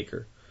 of an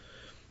acre.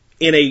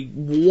 In a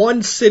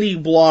one city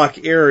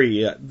block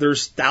area,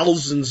 there's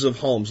thousands of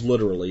homes,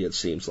 literally, it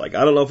seems like.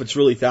 I don't know if it's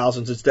really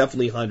thousands, it's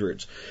definitely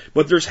hundreds.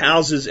 But there's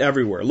houses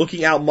everywhere.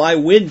 Looking out my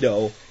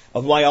window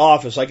of my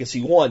office, I can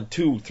see 1,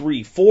 2,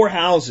 3, 4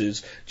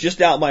 houses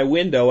just out my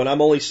window, and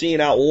I'm only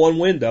seeing out one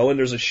window, and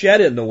there's a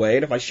shed in the way,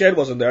 and if my shed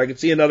wasn't there, I could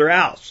see another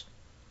house.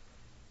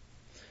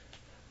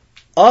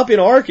 Up in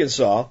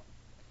Arkansas,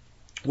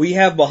 we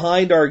have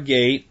behind our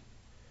gate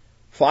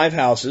 5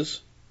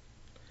 houses.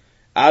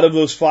 Out of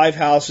those 5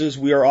 houses,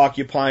 we are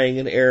occupying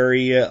an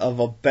area of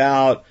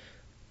about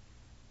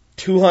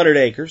 200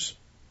 acres.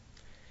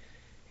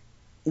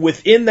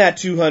 Within that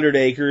 200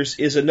 acres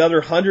is another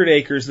 100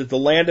 acres that the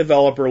land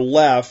developer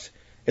left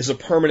as a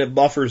permanent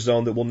buffer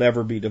zone that will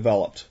never be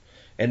developed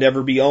and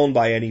never be owned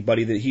by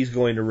anybody, that he's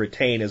going to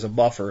retain as a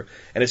buffer.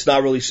 And it's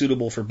not really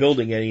suitable for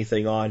building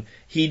anything on.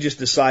 He just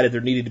decided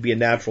there needed to be a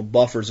natural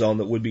buffer zone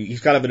that would be,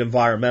 he's kind of an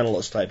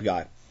environmentalist type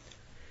guy.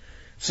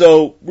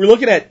 So we're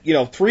looking at,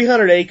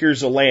 300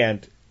 acres of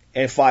land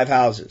and 5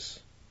 houses.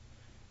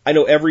 I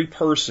know every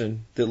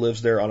person that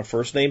lives there on a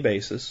first name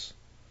basis.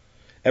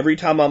 Every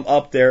time I'm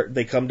up there,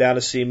 they come down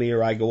to see me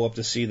or I go up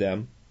to see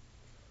them.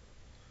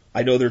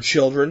 I know their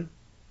children.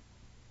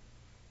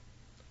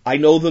 I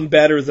know them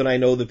better than I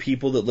know the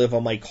people that live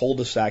on my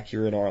cul-de-sac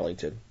here in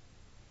Arlington.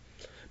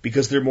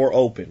 Because they're more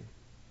open.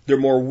 They're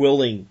more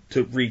willing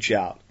to reach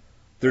out.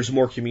 There's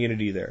more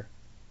community there.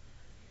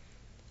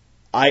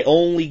 I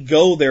only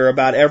go there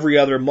about every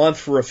other month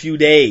for a few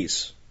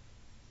days.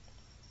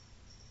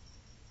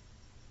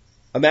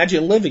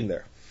 Imagine living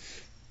there.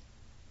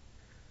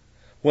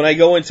 When I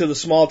go into the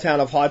small town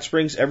of Hot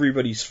Springs,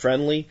 everybody's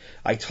friendly.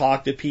 I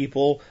talk to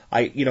people.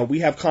 We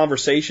have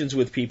conversations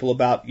with people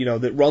about,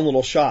 that run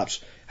little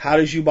shops. How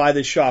did you buy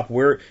this shop?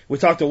 We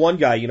talked to one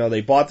guy,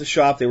 they bought the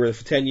shop. They were there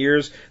for 10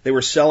 years. They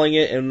were selling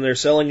it, and they're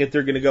selling it.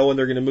 They're going to go and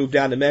they're going to move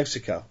down to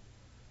Mexico.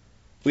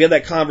 We had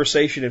that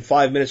conversation in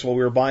 5 minutes while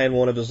we were buying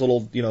one of his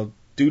little,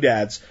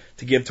 doodads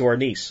to give to our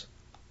niece.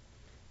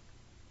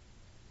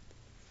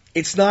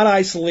 It's not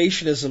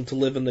isolationism to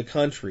live in the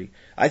country.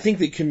 I think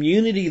the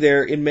community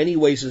there in many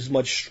ways is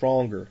much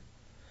stronger.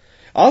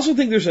 I also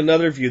think there's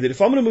another view that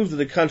if I'm going to move to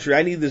the country,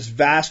 I need this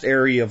vast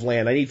area of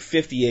land. I need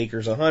 50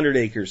 acres, 100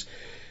 acres.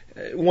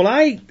 When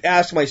I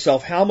ask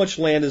myself how much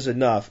land is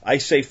enough, I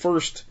say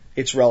first,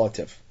 it's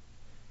relative.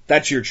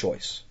 That's your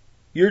choice.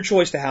 Your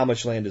choice to how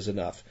much land is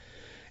enough.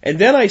 And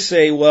then I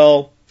say,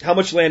 well, how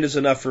much land is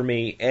enough for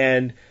me?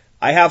 And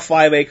I have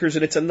 5 acres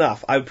and it's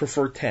enough. I would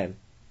prefer 10.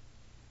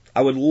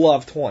 I would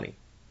love 20.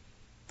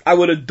 I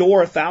would adore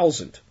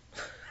 1,000.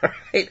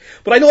 Right?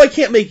 But I know I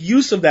can't make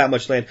use of that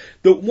much land.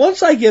 But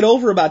once I get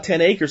over about 10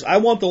 acres, I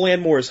want the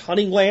land more as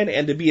hunting land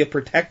and to be a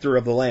protector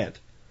of the land.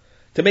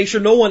 To make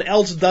sure no one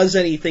else does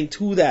anything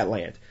to that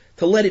land.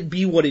 To let it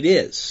be what it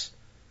is.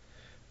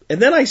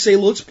 And then I say,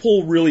 let's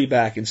pull really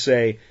back and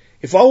say,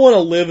 if I want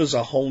to live as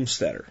a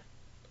homesteader,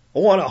 I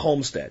want a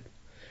homestead.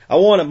 I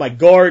want my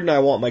garden, I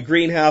want my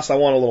greenhouse, I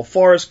want a little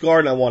forest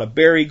garden, I want a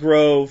berry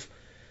grove.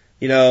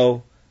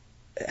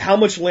 How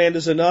much land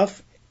is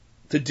enough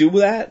to do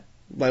that?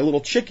 My little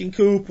chicken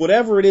coop,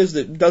 whatever it is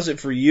that does it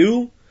for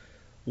you,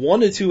 1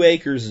 to 2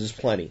 acres is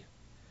plenty.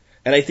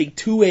 And I think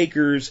 2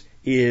 acres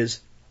is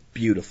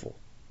beautiful.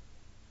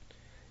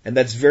 And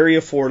that's very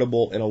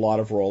affordable in a lot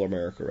of rural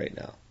America right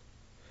now.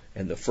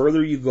 And the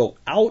further you go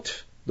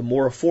out, the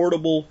more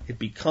affordable it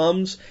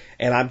becomes.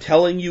 And I'm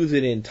telling you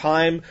that in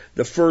time,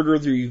 the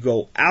further you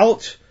go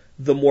out,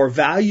 the more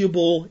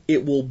valuable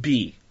it will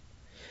be.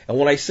 And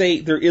when I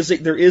say there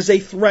is a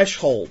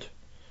threshold,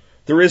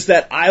 there is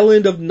that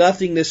island of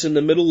nothingness in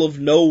the middle of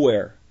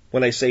nowhere,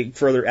 when I say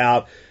further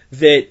out,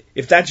 that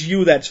if that's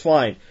you, that's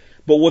fine.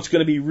 But what's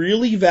going to be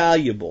really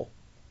valuable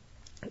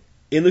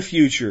in the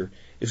future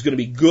is going to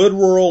be good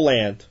rural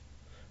land,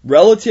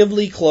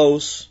 relatively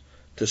close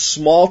to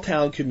small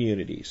town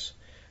communities,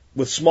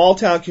 with small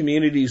town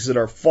communities that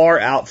are far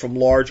out from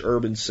large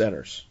urban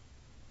centers,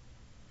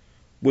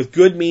 with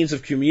good means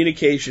of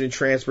communication and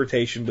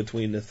transportation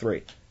between the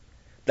three.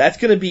 That's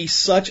going to be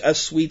such a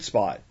sweet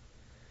spot.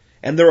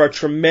 And there are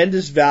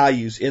tremendous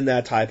values in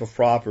that type of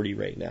property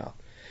right now.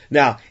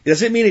 Now,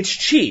 does it mean it's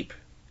cheap?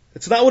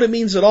 That's not what it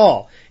means at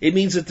all. It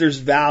means that there's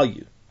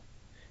value.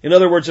 In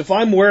other words, if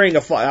I'm wearing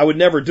I would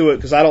never do it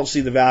because I don't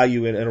see the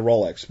value in a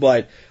Rolex,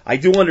 but I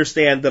do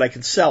understand that I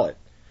can sell it.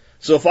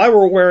 So if I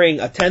were wearing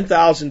a $10,000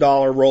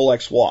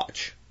 Rolex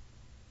watch,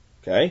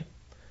 okay,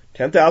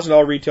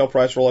 $10,000 retail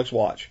price Rolex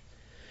watch,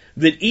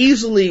 that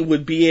easily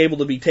would be able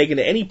to be taken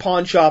to any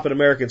pawn shop in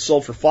America and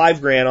sold for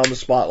 $5,000 on the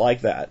spot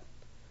like that,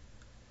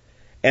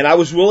 and I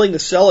was willing to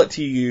sell it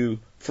to you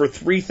for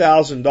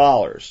 $3,000,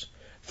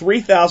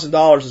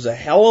 $3,000 is a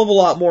hell of a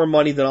lot more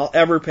money than I'll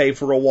ever pay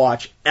for a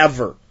watch,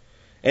 ever.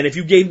 And if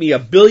you gave me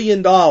 $1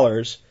 billion,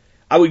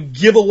 I would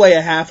give away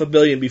 $500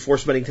 million before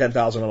spending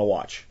 $10,000 on a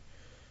watch.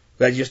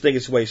 I just think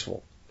it's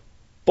wasteful.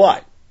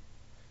 But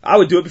I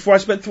would do it before I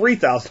spent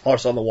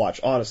 $3,000 on the watch,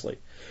 honestly.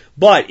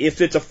 But if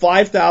it's a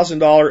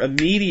 $5,000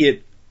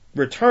 immediate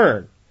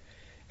return,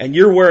 and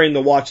you're wearing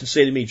the watch and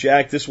say to me,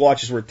 Jack, this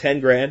watch is worth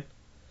 $10,000.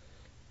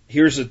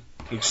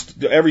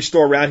 Every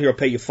store around here will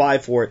pay you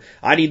 $5,000 for it.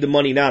 I need the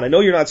money now. And I know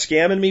you're not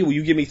scamming me. Will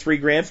you give me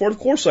 $3,000 for it? Of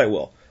course I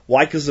will.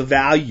 Why? Because the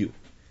value.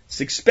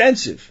 It's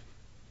expensive.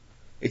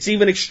 It's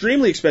even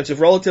extremely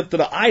expensive relative to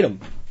the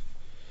item.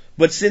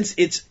 But since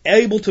it's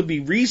able to be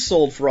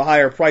resold for a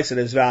higher price, it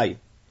has value.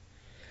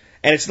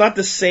 And it's not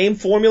the same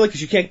formula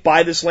because you can't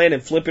buy this land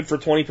and flip it for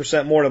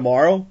 20% more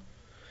tomorrow.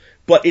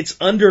 But it's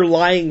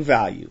underlying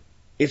value.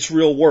 It's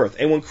real worth.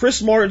 And when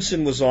Chris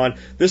Martinson was on,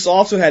 this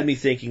also had me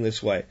thinking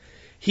this way.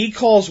 He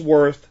calls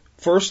worth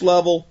first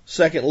level,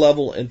 second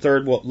level, and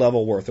third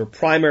level worth, or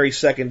primary,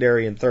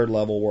 secondary, and third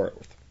level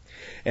worth.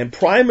 And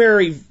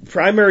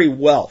primary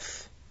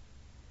wealth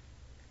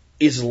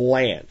is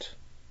land.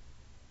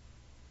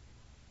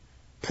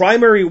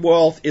 Primary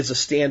wealth is a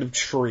stand of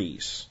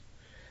trees.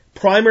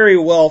 Primary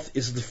wealth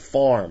is the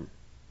farm.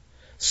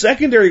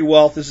 Secondary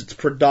wealth is its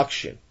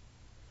production.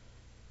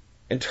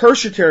 And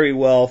tertiary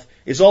wealth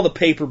is all the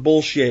paper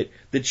bullshit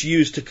that's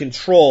used to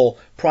control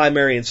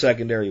primary and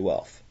secondary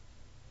wealth.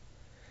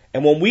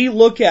 And when we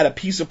look at a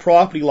piece of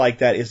property like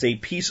that as a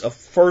piece of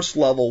first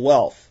level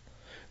wealth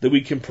that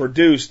we can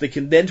produce, that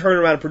can then turn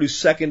around and produce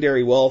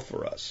secondary wealth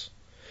for us.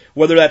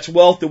 Whether that's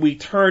wealth that we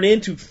turn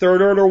into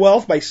third order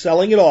wealth by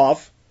selling it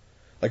off,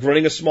 like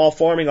running a small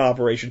farming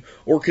operation,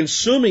 or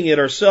consuming it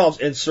ourselves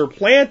and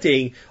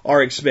supplanting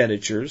our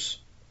expenditures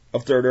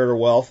of third order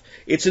wealth,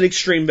 it's an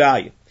extreme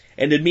value.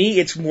 And to me,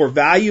 it's more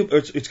value,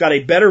 it's got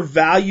a better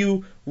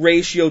value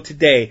ratio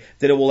today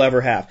than it will ever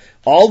have.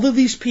 All of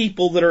these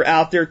people that are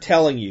out there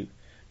telling you,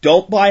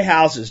 don't buy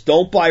houses,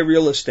 don't buy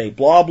real estate,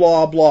 blah,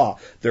 blah, blah,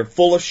 they're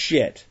full of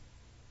shit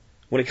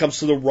when it comes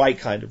to the right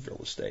kind of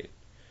real estate.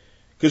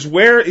 Because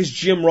where is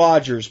Jim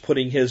Rogers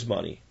putting his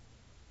money?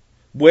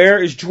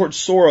 Where is George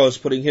Soros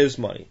putting his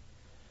money?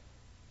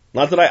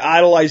 Not that I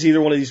idolize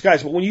either one of these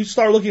guys, but when you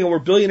start looking at where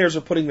billionaires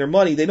are putting their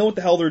money, they know what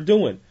the hell they're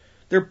doing.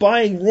 They're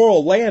buying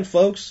rural land,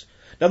 folks.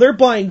 Now they're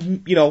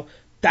buying,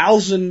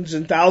 thousands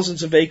and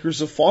thousands of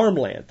acres of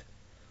farmland.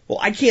 Well,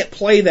 I can't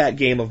play that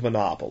game of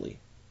Monopoly,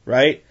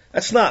 right?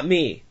 That's not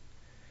me.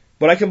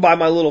 But I can buy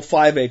my little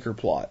 5-acre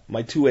plot,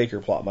 my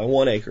 2-acre plot, my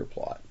 1-acre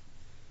plot.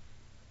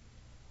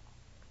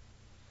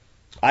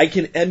 I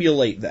can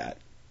emulate that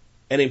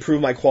and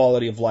improve my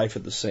quality of life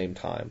at the same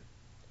time.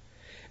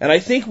 And I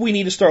think we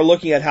need to start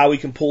looking at how we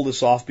can pull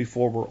this off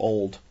before we're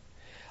old.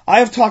 I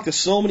have talked to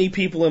so many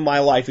people in my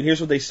life, and here's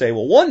what they say.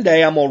 Well, one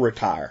day I'm going to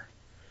retire.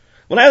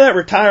 When I have that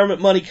retirement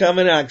money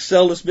coming, I can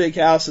sell this big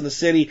house in the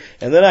city,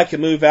 and then I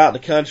can move out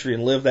in the country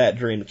and live that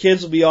dream. The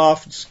kids will be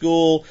off at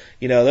school.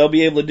 They'll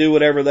be able to do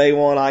whatever they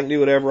want. I can do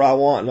whatever I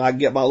want, and I can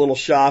get my little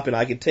shop, and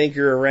I can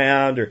tinker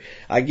around, or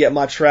I can get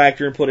my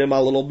tractor and put in my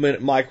little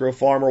micro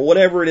farm, or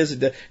whatever it is,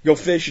 to go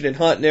fishing and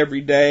hunting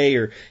every day,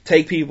 or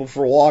take people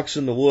for walks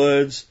in the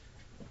woods.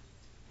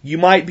 You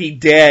might be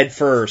dead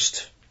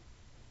first.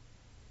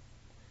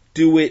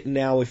 Do it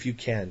now if you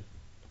can.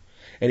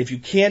 And if you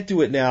can't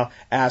do it now,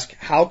 ask,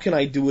 how can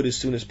I do it as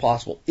soon as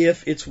possible,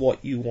 if it's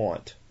what you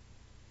want?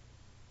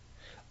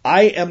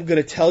 I am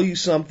going to tell you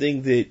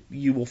something that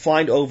you will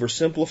find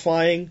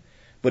oversimplifying,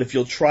 but if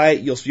you'll try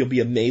it, you'll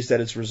be amazed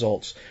at its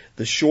results.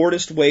 The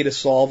shortest way to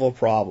solve a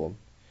problem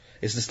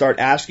is to start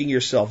asking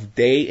yourself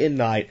day and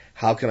night,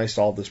 how can I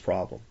solve this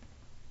problem?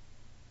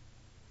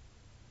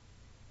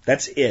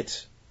 That's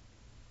it.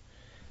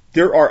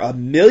 There are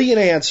 1 million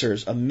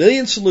answers, 1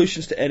 million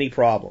solutions to any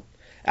problem.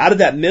 Out of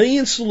that 1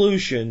 million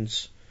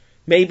solutions,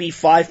 maybe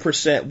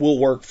 5% will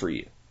work for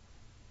you.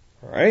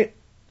 Alright?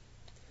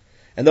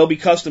 And they'll be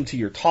custom to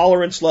your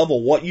tolerance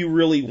level, what you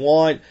really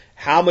want,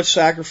 how much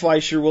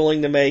sacrifice you're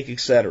willing to make,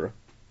 etc.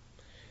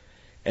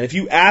 And if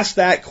you ask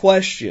that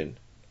question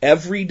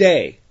every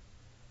day,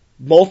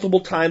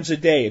 multiple times a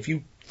day, if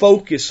you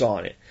focus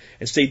on it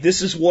and say,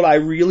 this is what I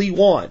really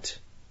want,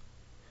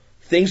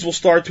 things will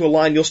start to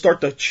align. You'll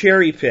start to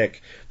cherry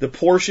pick the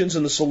portions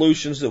and the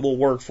solutions that will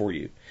work for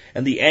you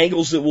and the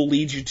angles that will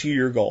lead you to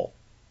your goal.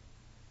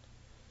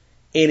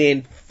 And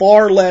in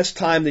far less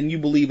time than you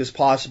believe is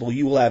possible,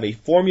 you will have a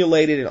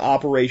formulated and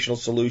operational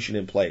solution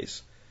in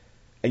place.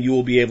 And you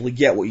will be able to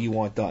get what you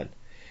want done.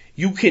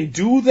 You can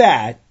do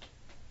that,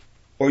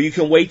 or you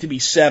can wait to be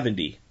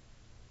 70.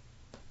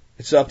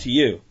 It's up to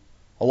you.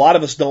 A lot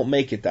of us don't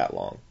make it that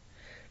long.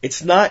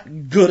 It's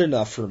not good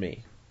enough for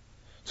me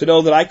to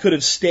know that I could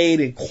have stayed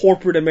in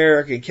corporate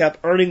America and kept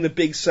earning the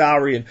big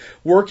salary and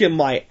working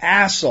my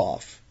ass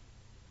off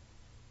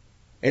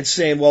and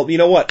saying, well, you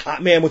know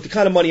what, man, with the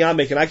kind of money I'm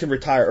making, I can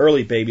retire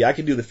early, baby. I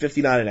can do the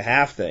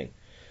 59.5 thing.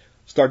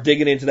 Start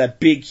digging into that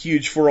big,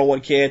 huge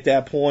 401k at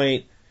that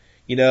point.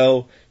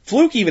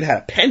 Fluke even had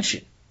a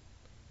pension.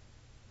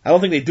 I don't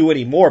think they do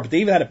anymore, but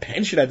they even had a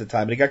pension at the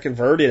time, and it got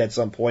converted at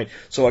some point.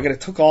 So I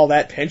took all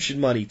that pension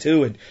money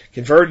too and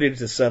converted it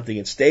into something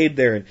and stayed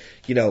there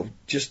and,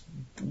 just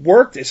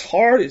worked as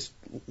hard as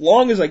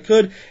long as I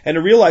could, and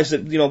to realize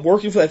that,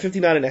 working for that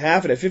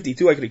 59.5 and at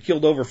 52, I could have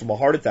killed over from a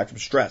heart attack from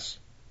stress.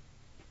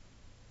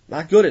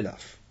 Not good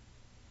enough.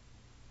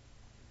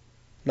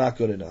 Not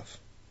good enough.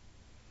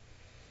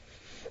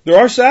 There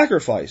are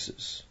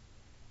sacrifices.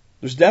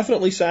 There's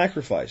definitely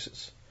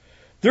sacrifices.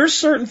 There's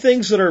certain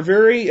things that are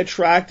very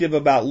attractive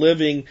about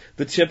living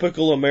the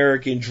typical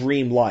American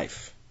dream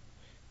life.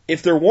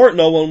 If there weren't,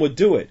 no one would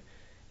do it.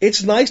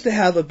 It's nice to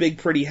have a big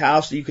pretty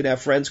house that you can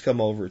have friends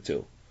come over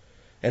to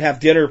and have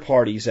dinner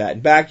parties at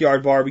and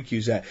backyard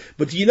barbecues at.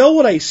 But do you know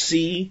what I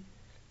see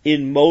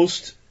in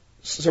most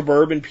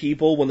suburban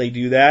people when they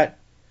do that?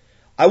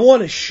 I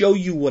want to show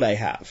you what I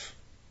have.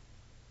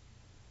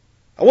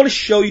 I want to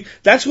show you.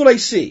 That's what I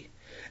see.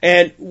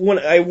 And when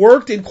I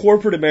worked in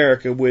corporate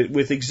America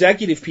with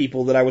executive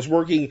people that I was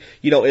working,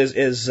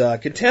 as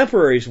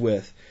contemporaries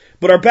with,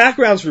 but our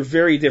backgrounds were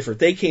very different.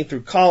 They came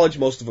through college.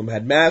 Most of them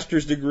had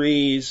master's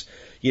degrees.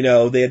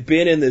 They had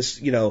been in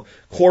this,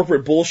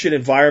 corporate bullshit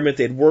environment.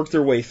 They'd worked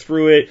their way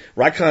through it,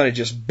 where I kind of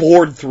just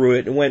bored through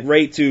it and went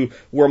right to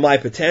where my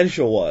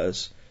potential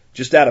was,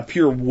 just out of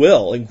pure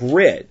will and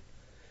grit.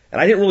 And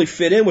I didn't really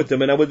fit in with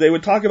them. And they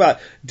would talk about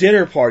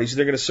dinner parties.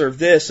 They're going to serve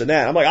this and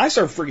that. I'm like, I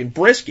serve friggin'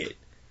 brisket.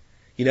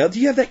 Do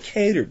you have that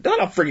catered? No,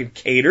 not friggin'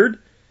 catered.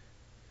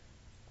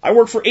 I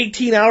work for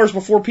 18 hours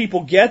before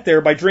people get there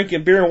by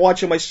drinking beer and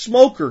watching my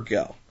smoker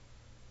go.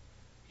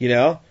 You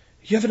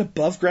have an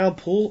above ground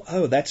pool?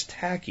 Oh, that's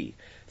tacky.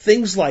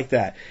 Things like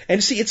that.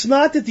 And see, it's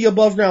not that the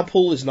above ground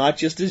pool is not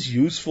just as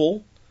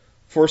useful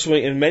for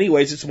swimming. In many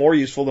ways, it's more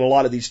useful than a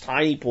lot of these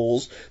tiny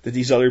pools that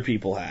these other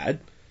people had.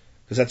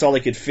 Because that's all they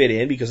could fit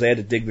in because they had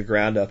to dig the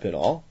ground up and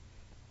all.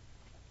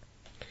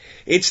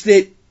 It's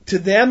that to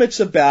them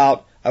it's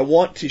about, I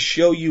want to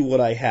show you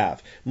what I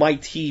have. My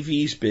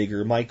TV's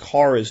bigger, my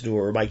car is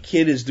newer, my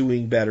kid is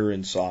doing better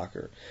in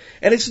soccer.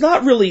 And it's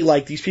not really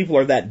like these people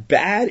are that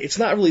bad. It's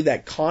not really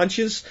that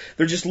conscious.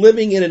 They're just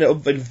living in an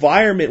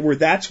environment where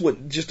that's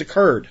what just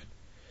occurred.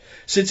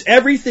 Since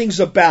everything's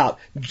about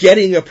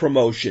getting a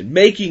promotion,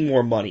 making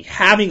more money,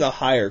 having a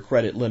higher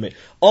credit limit,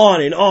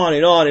 on and on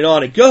and on and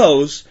on it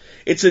goes,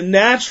 it's a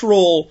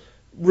natural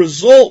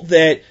result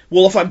that,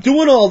 well, if I'm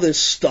doing all this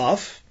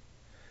stuff,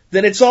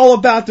 then it's all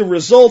about the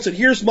results, and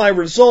here's my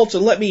results,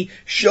 and let me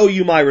show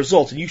you my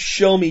results, and you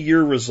show me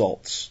your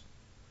results.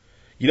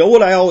 You know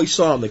what I always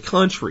saw in the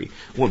country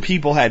when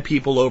people had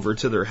people over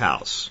to their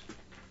house?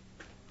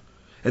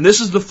 And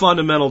this is the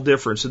fundamental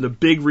difference and the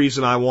big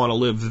reason I want to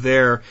live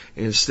there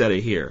instead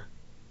of here.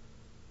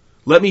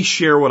 Let me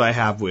share what I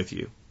have with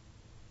you.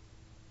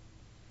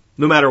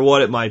 No matter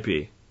what it might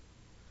be.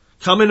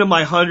 Come into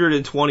my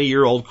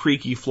 120-year-old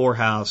creaky floor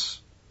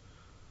house.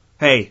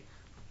 Hey,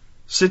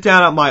 sit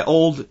down at my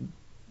old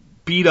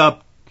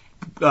beat-up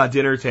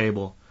dinner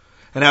table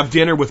and have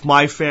dinner with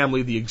my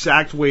family the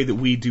exact way that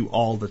we do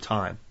all the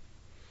time.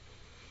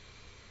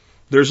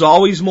 There's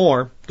always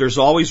more. There's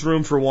always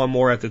room for one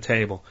more at the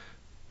table.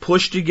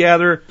 Push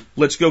together,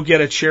 let's go get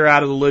a chair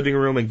out of the living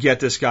room and get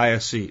this guy a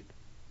seat.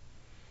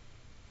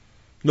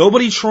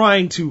 Nobody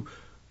trying to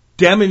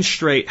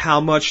demonstrate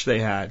how much they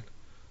had.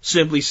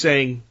 Simply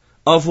saying,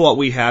 of what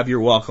we have, you're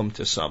welcome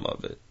to some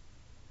of it.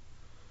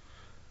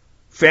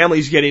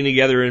 Families getting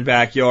together in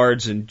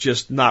backyards and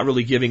just not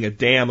really giving a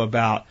damn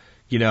about,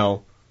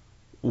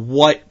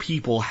 what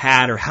people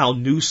had or how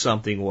new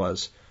something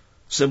was.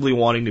 Simply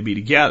wanting to be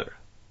together.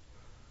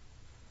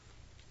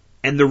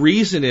 And the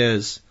reason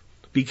is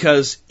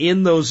because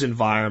in those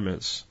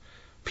environments,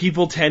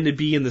 people tend to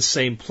be in the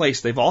same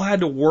place. They've all had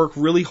to work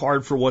really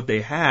hard for what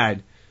they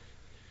had,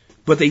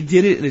 but they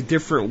did it in a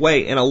different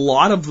way, and a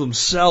lot of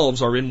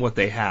themselves are in what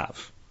they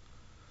have.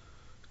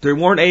 They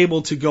weren't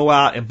able to go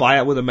out and buy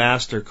it with a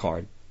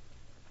MasterCard.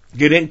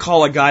 They didn't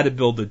call a guy to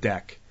build the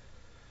deck.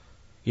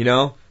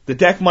 The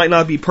deck might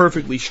not be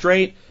perfectly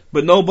straight,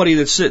 but nobody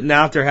that's sitting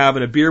out there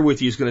having a beer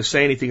with you is going to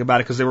say anything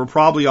about it because they were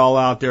probably all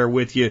out there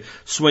with you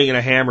swinging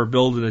a hammer,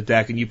 building a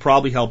deck, and you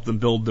probably helped them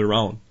build their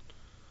own.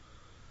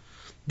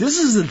 This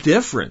is the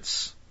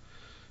difference.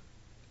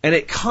 And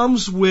it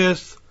comes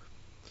with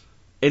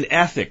an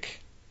ethic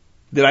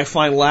that I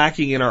find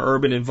lacking in our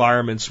urban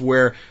environments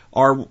where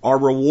our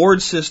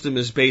reward system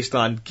is based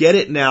on get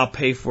it now,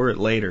 pay for it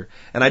later.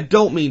 And I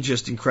don't mean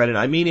just in credit.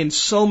 I mean in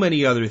so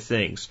many other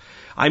things.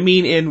 I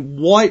mean in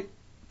what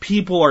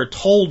people are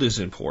told is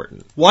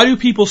important. Why do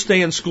people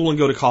stay in school and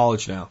go to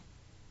college now?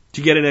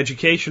 To get an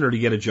education or to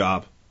get a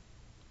job?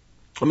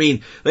 I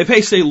mean, they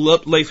pay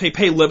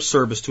lip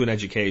service to an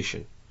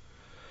education.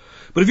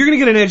 But if you're going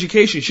to get an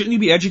education, shouldn't you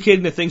be educated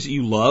in the things that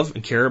you love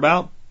and care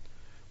about?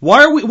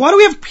 Why do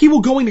we have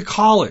people going to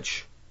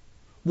college?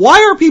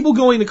 Why are people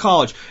going to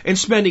college and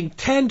spending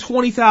 $10,000,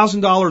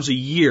 $20,000 a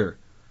year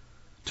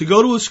to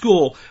go to a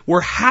school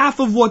where half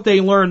of what they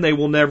learn they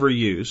will never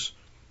use?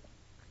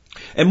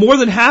 And more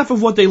than half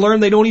of what they learn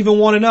they don't even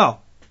want to know.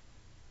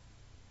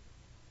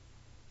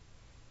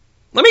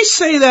 Let me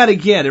say that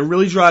again and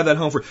really drive that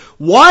home for you.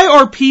 Why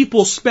are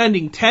people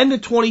spending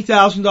 $10,000 to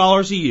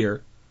 $20,000 a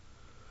year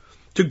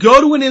to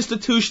go to an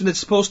institution that's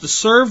supposed to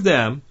serve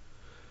them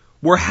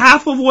where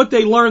half of what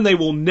they learn they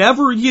will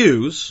never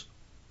use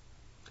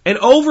and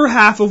over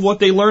half of what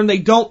they learn they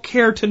don't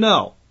care to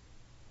know?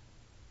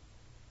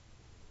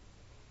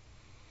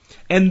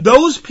 And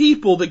those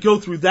people that go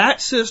through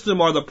that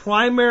system are the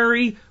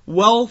primary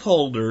wealth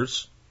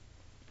holders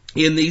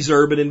in these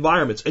urban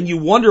environments. And you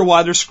wonder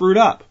why they're screwed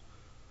up.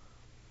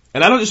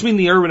 And I don't just mean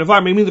the urban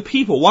environment, I mean the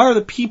people. Why are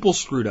the people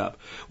screwed up?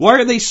 Why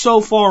are they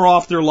so far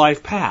off their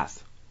life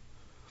path?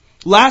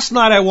 Last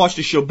night I watched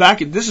a show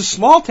this is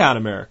small town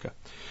America.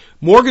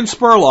 Morgan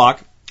Spurlock,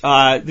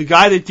 the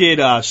guy that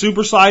did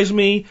Super Size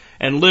Me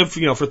and lived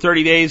for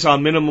 30 days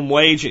on minimum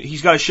wage,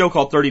 he's got a show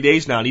called 30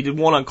 Days now, and he did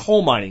one on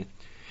coal mining.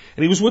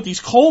 And he was with these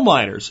coal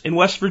miners in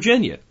West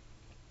Virginia.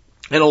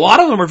 And a lot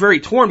of them are very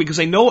torn because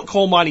they know what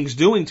coal mining is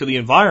doing to the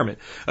environment,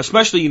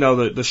 especially,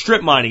 the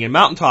strip mining and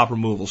mountaintop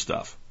removal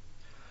stuff.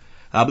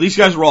 But these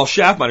guys are all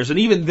shaft miners, and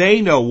even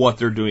they know what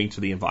they're doing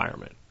to the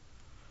environment.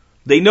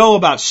 They know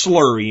about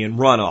slurry and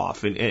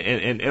runoff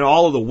and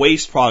all of the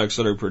waste products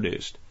that are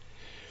produced.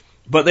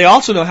 But they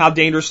also know how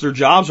dangerous their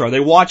jobs are. They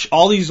watch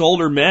all these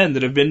older men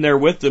that have been there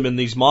with them in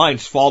these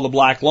mines fall the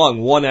black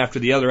lung, one after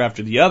the other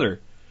after the other.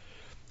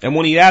 And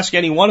when you ask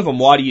any one of them,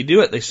 why do you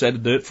do it? They said to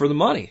do it for the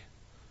money,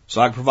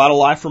 so I can provide a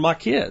life for my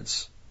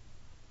kids.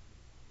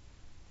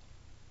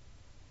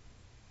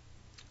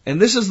 And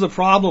this is the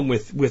problem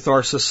with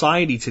our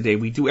society today.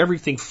 We do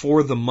everything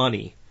for the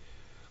money.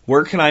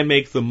 Where can I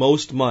make the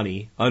most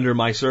money under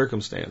my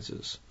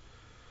circumstances?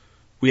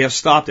 We have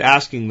stopped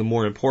asking the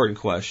more important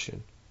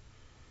question.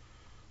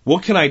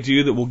 What can I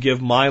do that will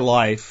give my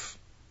life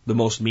the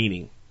most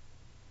meaning?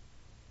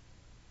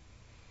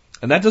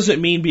 And that doesn't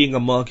mean being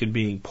a monk and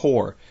being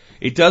poor.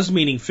 It does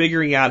mean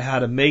figuring out how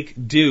to make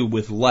do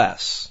with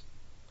less.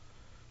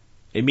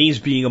 It means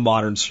being a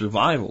modern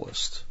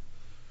survivalist.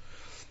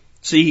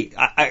 See,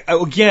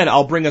 again,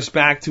 I'll bring us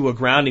back to a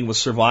grounding with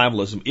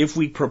survivalism. If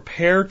we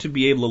prepare to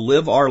be able to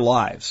live our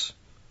lives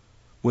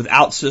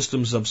without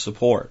systems of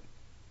support,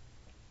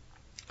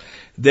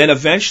 then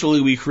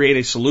eventually we create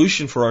a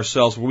solution for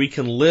ourselves where we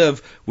can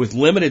live with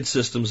limited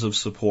systems of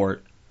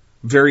support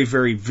very,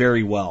 very,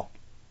 very well.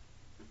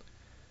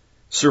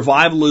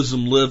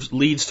 Survivalism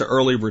leads to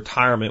early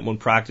retirement when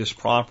practiced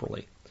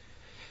properly.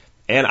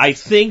 And I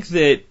think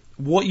that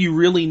what you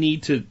really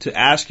need to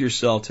ask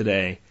yourself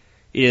today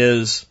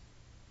is,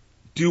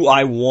 do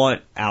I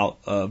want out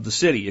of the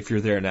city if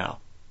you're there now?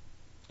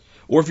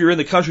 Or if you're in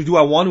the country, do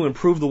I want to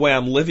improve the way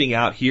I'm living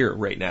out here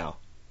right now?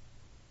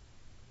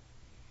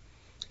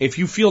 If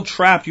you feel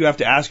trapped, you have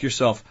to ask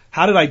yourself,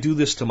 how did I do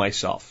this to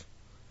myself?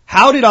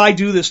 How did I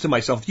do this to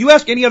myself? If you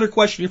ask any other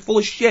question, you're full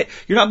of shit.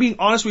 You're not being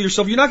honest with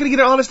yourself. You're not going to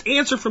get an honest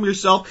answer from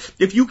yourself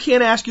if you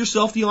can't ask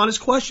yourself the honest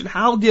question.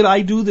 How did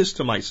I do this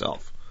to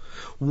myself?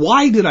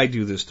 Why did I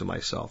do this to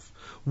myself?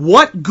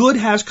 What good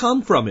has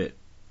come from it?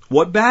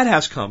 What bad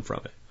has come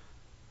from it?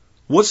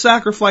 What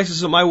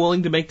sacrifices am I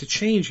willing to make to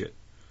change it?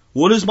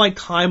 What is my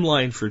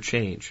timeline for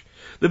change?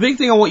 The big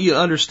thing I want you to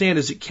understand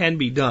is it can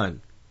be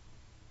done.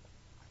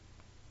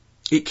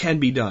 It can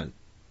be done.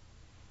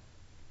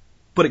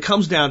 But it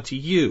comes down to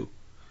you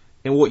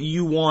and what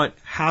you want,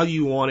 how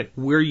you want it,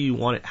 where you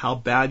want it, how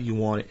bad you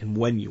want it, and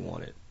when you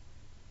want it.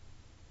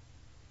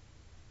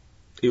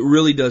 It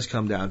really does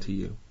come down to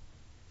you.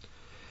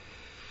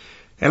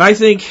 And I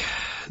think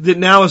that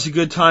now is a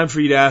good time for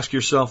you to ask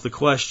yourself the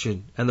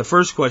question. And the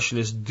first question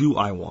is, do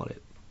I want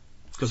it?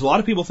 Because a lot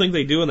of people think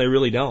they do and they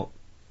really don't.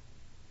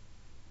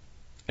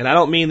 And I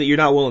don't mean that you're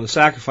not willing to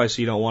sacrifice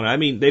so you don't want it. I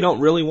mean, they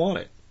don't really want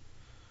it.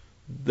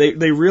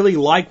 They really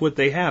like what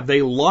they have.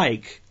 They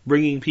like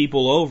bringing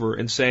people over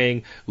and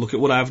saying, look at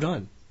what I've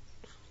done.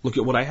 Look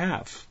at what I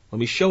have. Let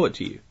me show it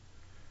to you.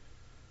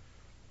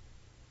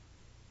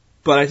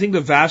 But I think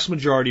the vast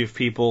majority of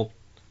people,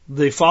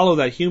 they follow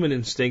that human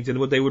instinct, and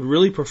what they would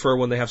really prefer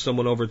when they have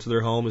someone over to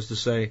their home is to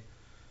say,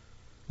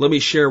 let me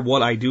share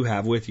what I do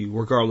have with you,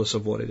 regardless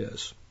of what it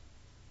is.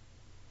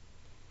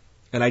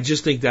 And I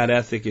just think that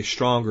ethic is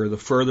stronger the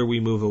further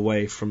we move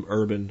away from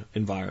urban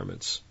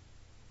environments.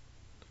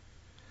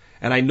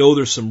 And I know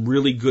there's some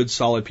really good,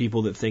 solid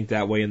people that think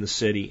that way in the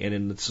city and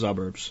in the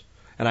suburbs.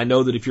 And I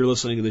know that if you're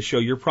listening to this show,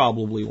 you're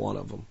probably one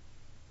of them.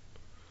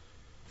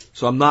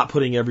 So I'm not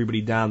putting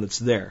everybody down that's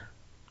there.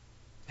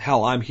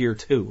 Hell, I'm here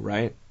too,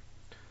 right?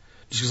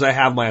 Just because I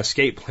have my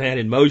escape plan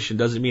in motion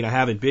doesn't mean I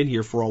haven't been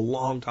here for a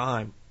long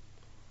time.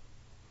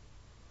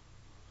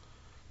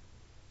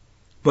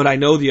 But I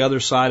know the other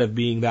side of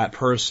being that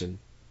person.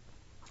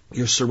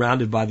 You're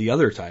surrounded by the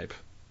other type.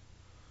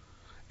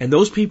 And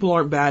those people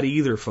aren't bad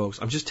either, folks.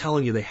 I'm just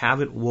telling you, they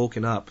haven't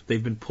woken up.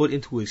 They've been put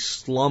into a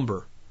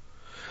slumber.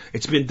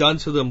 It's been done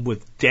to them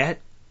with debt.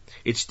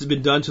 It's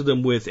been done to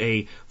them with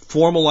a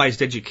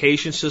formalized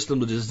education system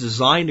that is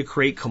designed to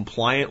create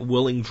compliant,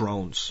 willing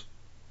drones.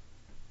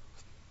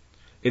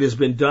 It has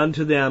been done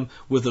to them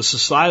with a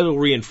societal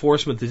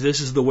reinforcement that this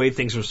is the way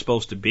things are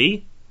supposed to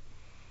be.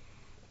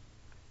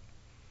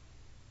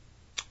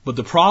 But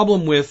the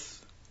problem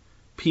with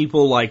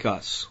people like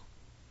us,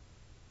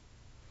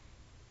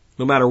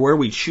 no matter where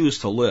we choose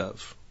to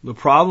live, the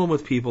problem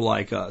with people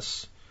like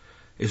us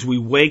is we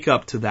wake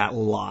up to that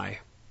lie.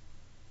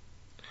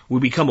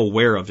 We become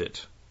aware of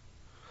it.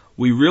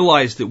 We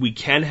realize that we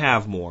can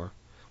have more.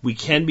 We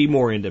can be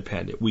more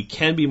independent. We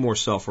can be more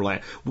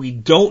self-reliant. We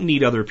don't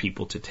need other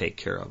people to take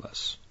care of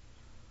us.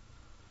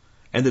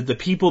 And that the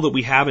people that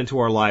we have into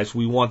our lives,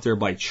 we want there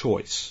by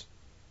choice.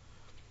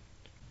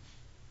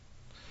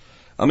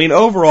 I mean,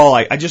 overall,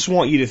 I just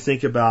want you to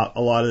think about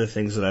a lot of the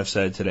things that I've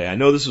said today. I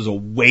know this is a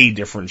way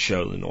different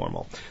show than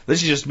normal.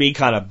 This is just me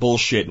kind of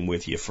bullshitting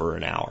with you for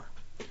an hour.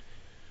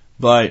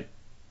 But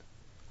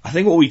I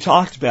think what we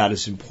talked about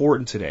is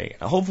important today.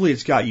 And hopefully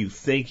it's got you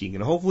thinking,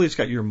 and hopefully it's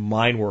got your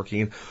mind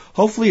working, and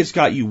hopefully it's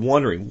got you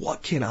wondering,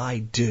 what can I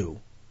do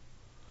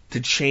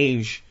to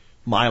change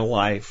my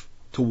life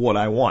to what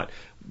I want?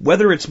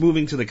 whether it's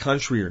moving to the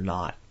country or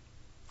not,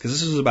 because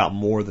this is about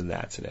more than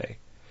that today.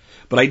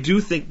 But I do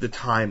think the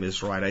time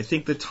is right. I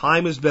think the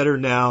time is better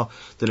now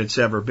than it's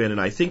ever been.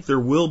 And I think there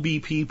will be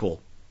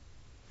people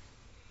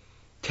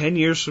 10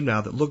 years from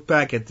now that look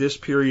back at this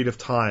period of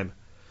time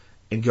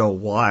and go,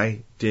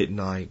 why didn't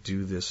I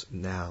do this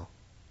now?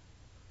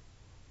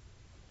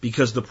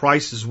 Because the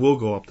prices will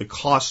go up. The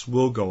costs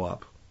will go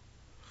up.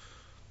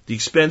 The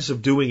expense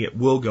of doing it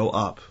will go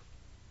up.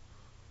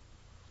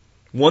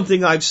 One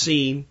thing I've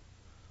seen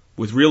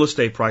with real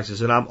estate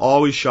prices, and I'm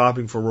always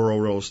shopping for rural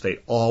real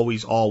estate,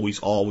 always.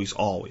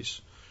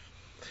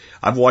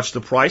 I've watched the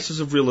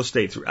prices of real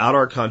estate throughout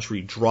our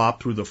country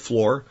drop through the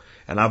floor,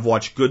 and I've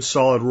watched good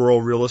solid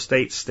rural real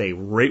estate stay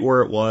right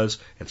where it was,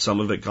 and some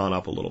of it gone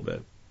up a little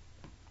bit.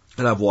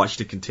 And I've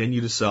watched it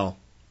continue to sell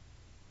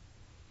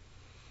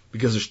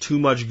because there's too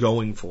much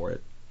going for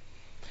it.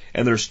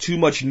 And there's too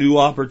much new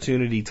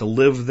opportunity to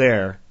live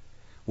there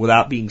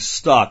without being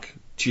stuck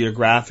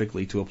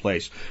geographically to a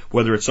place.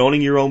 Whether it's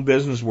owning your own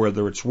business,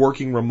 whether it's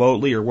working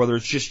remotely, or whether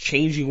it's just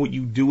changing what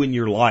you do in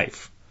your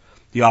life,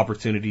 the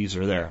opportunities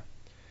are there.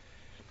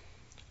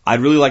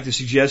 I'd really like to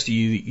suggest to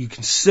you that you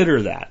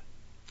consider that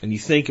and you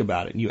think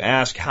about it and you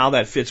ask how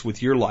that fits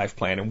with your life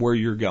plan and where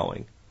you're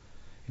going.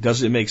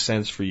 Does it make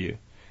sense for you?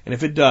 And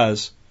if it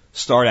does,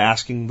 start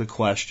asking the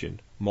question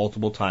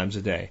multiple times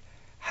a day.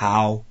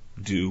 How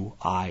do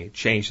I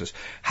change this?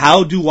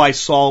 How do I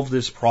solve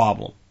this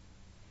problem?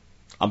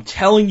 I'm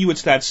telling you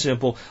it's that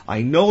simple.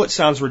 I know it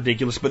sounds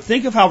ridiculous, but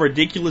think of how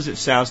ridiculous it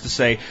sounds to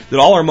say that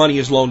all our money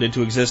is loaned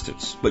into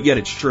existence, but yet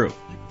it's true.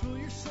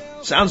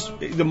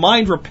 The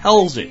mind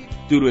repels it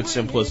due to its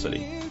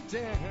simplicity.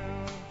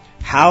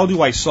 How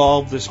do I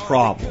solve this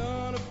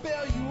problem?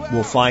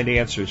 We'll find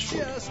answers for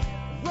you.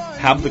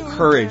 Have the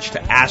courage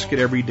to ask it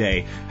every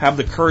day. Have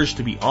the courage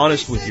to be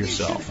honest with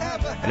yourself.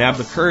 And have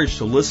the courage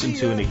to listen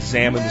to and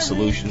examine the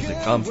solutions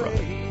that come from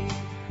it.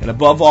 And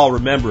above all,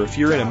 remember, if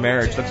you're in a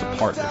marriage, that's a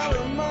partnership.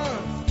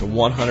 It's a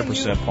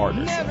 100%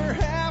 partnership.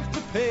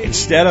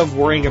 Instead of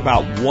worrying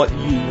about what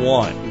you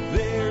want,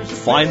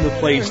 find the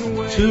place that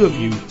the two of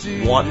you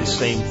want the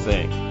same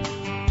thing.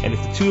 And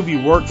if the two of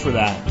you work for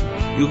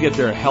that, you'll get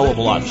there a hell of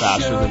a lot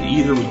faster than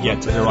either would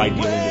get to their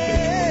ideal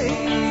individual.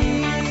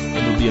 And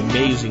it'll be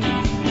amazing what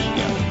you can do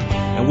together.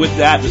 And with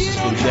that, this has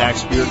been Jack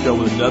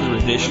Spirko with another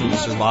edition of the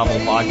Survival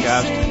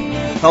Podcast,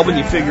 helping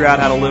you figure out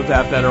how to live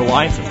that better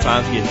life if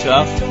times get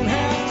tough,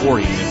 or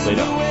even if they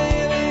don't.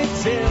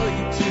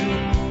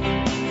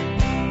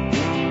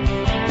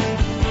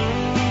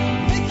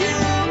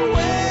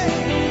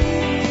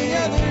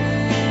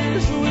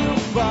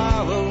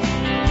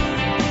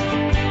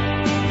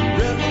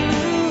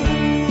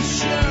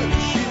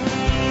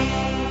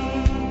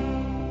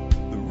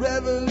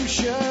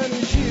 Revolution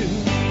is you.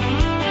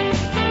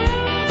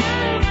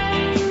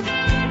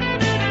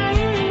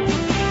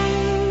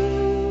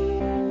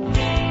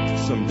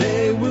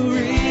 Someday we'll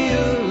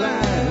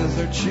realize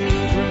our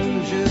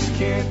children just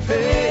can't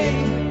pay.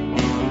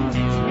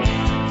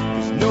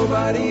 'Cause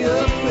nobody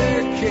up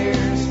there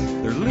cares.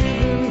 They're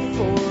living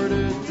for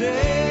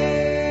today.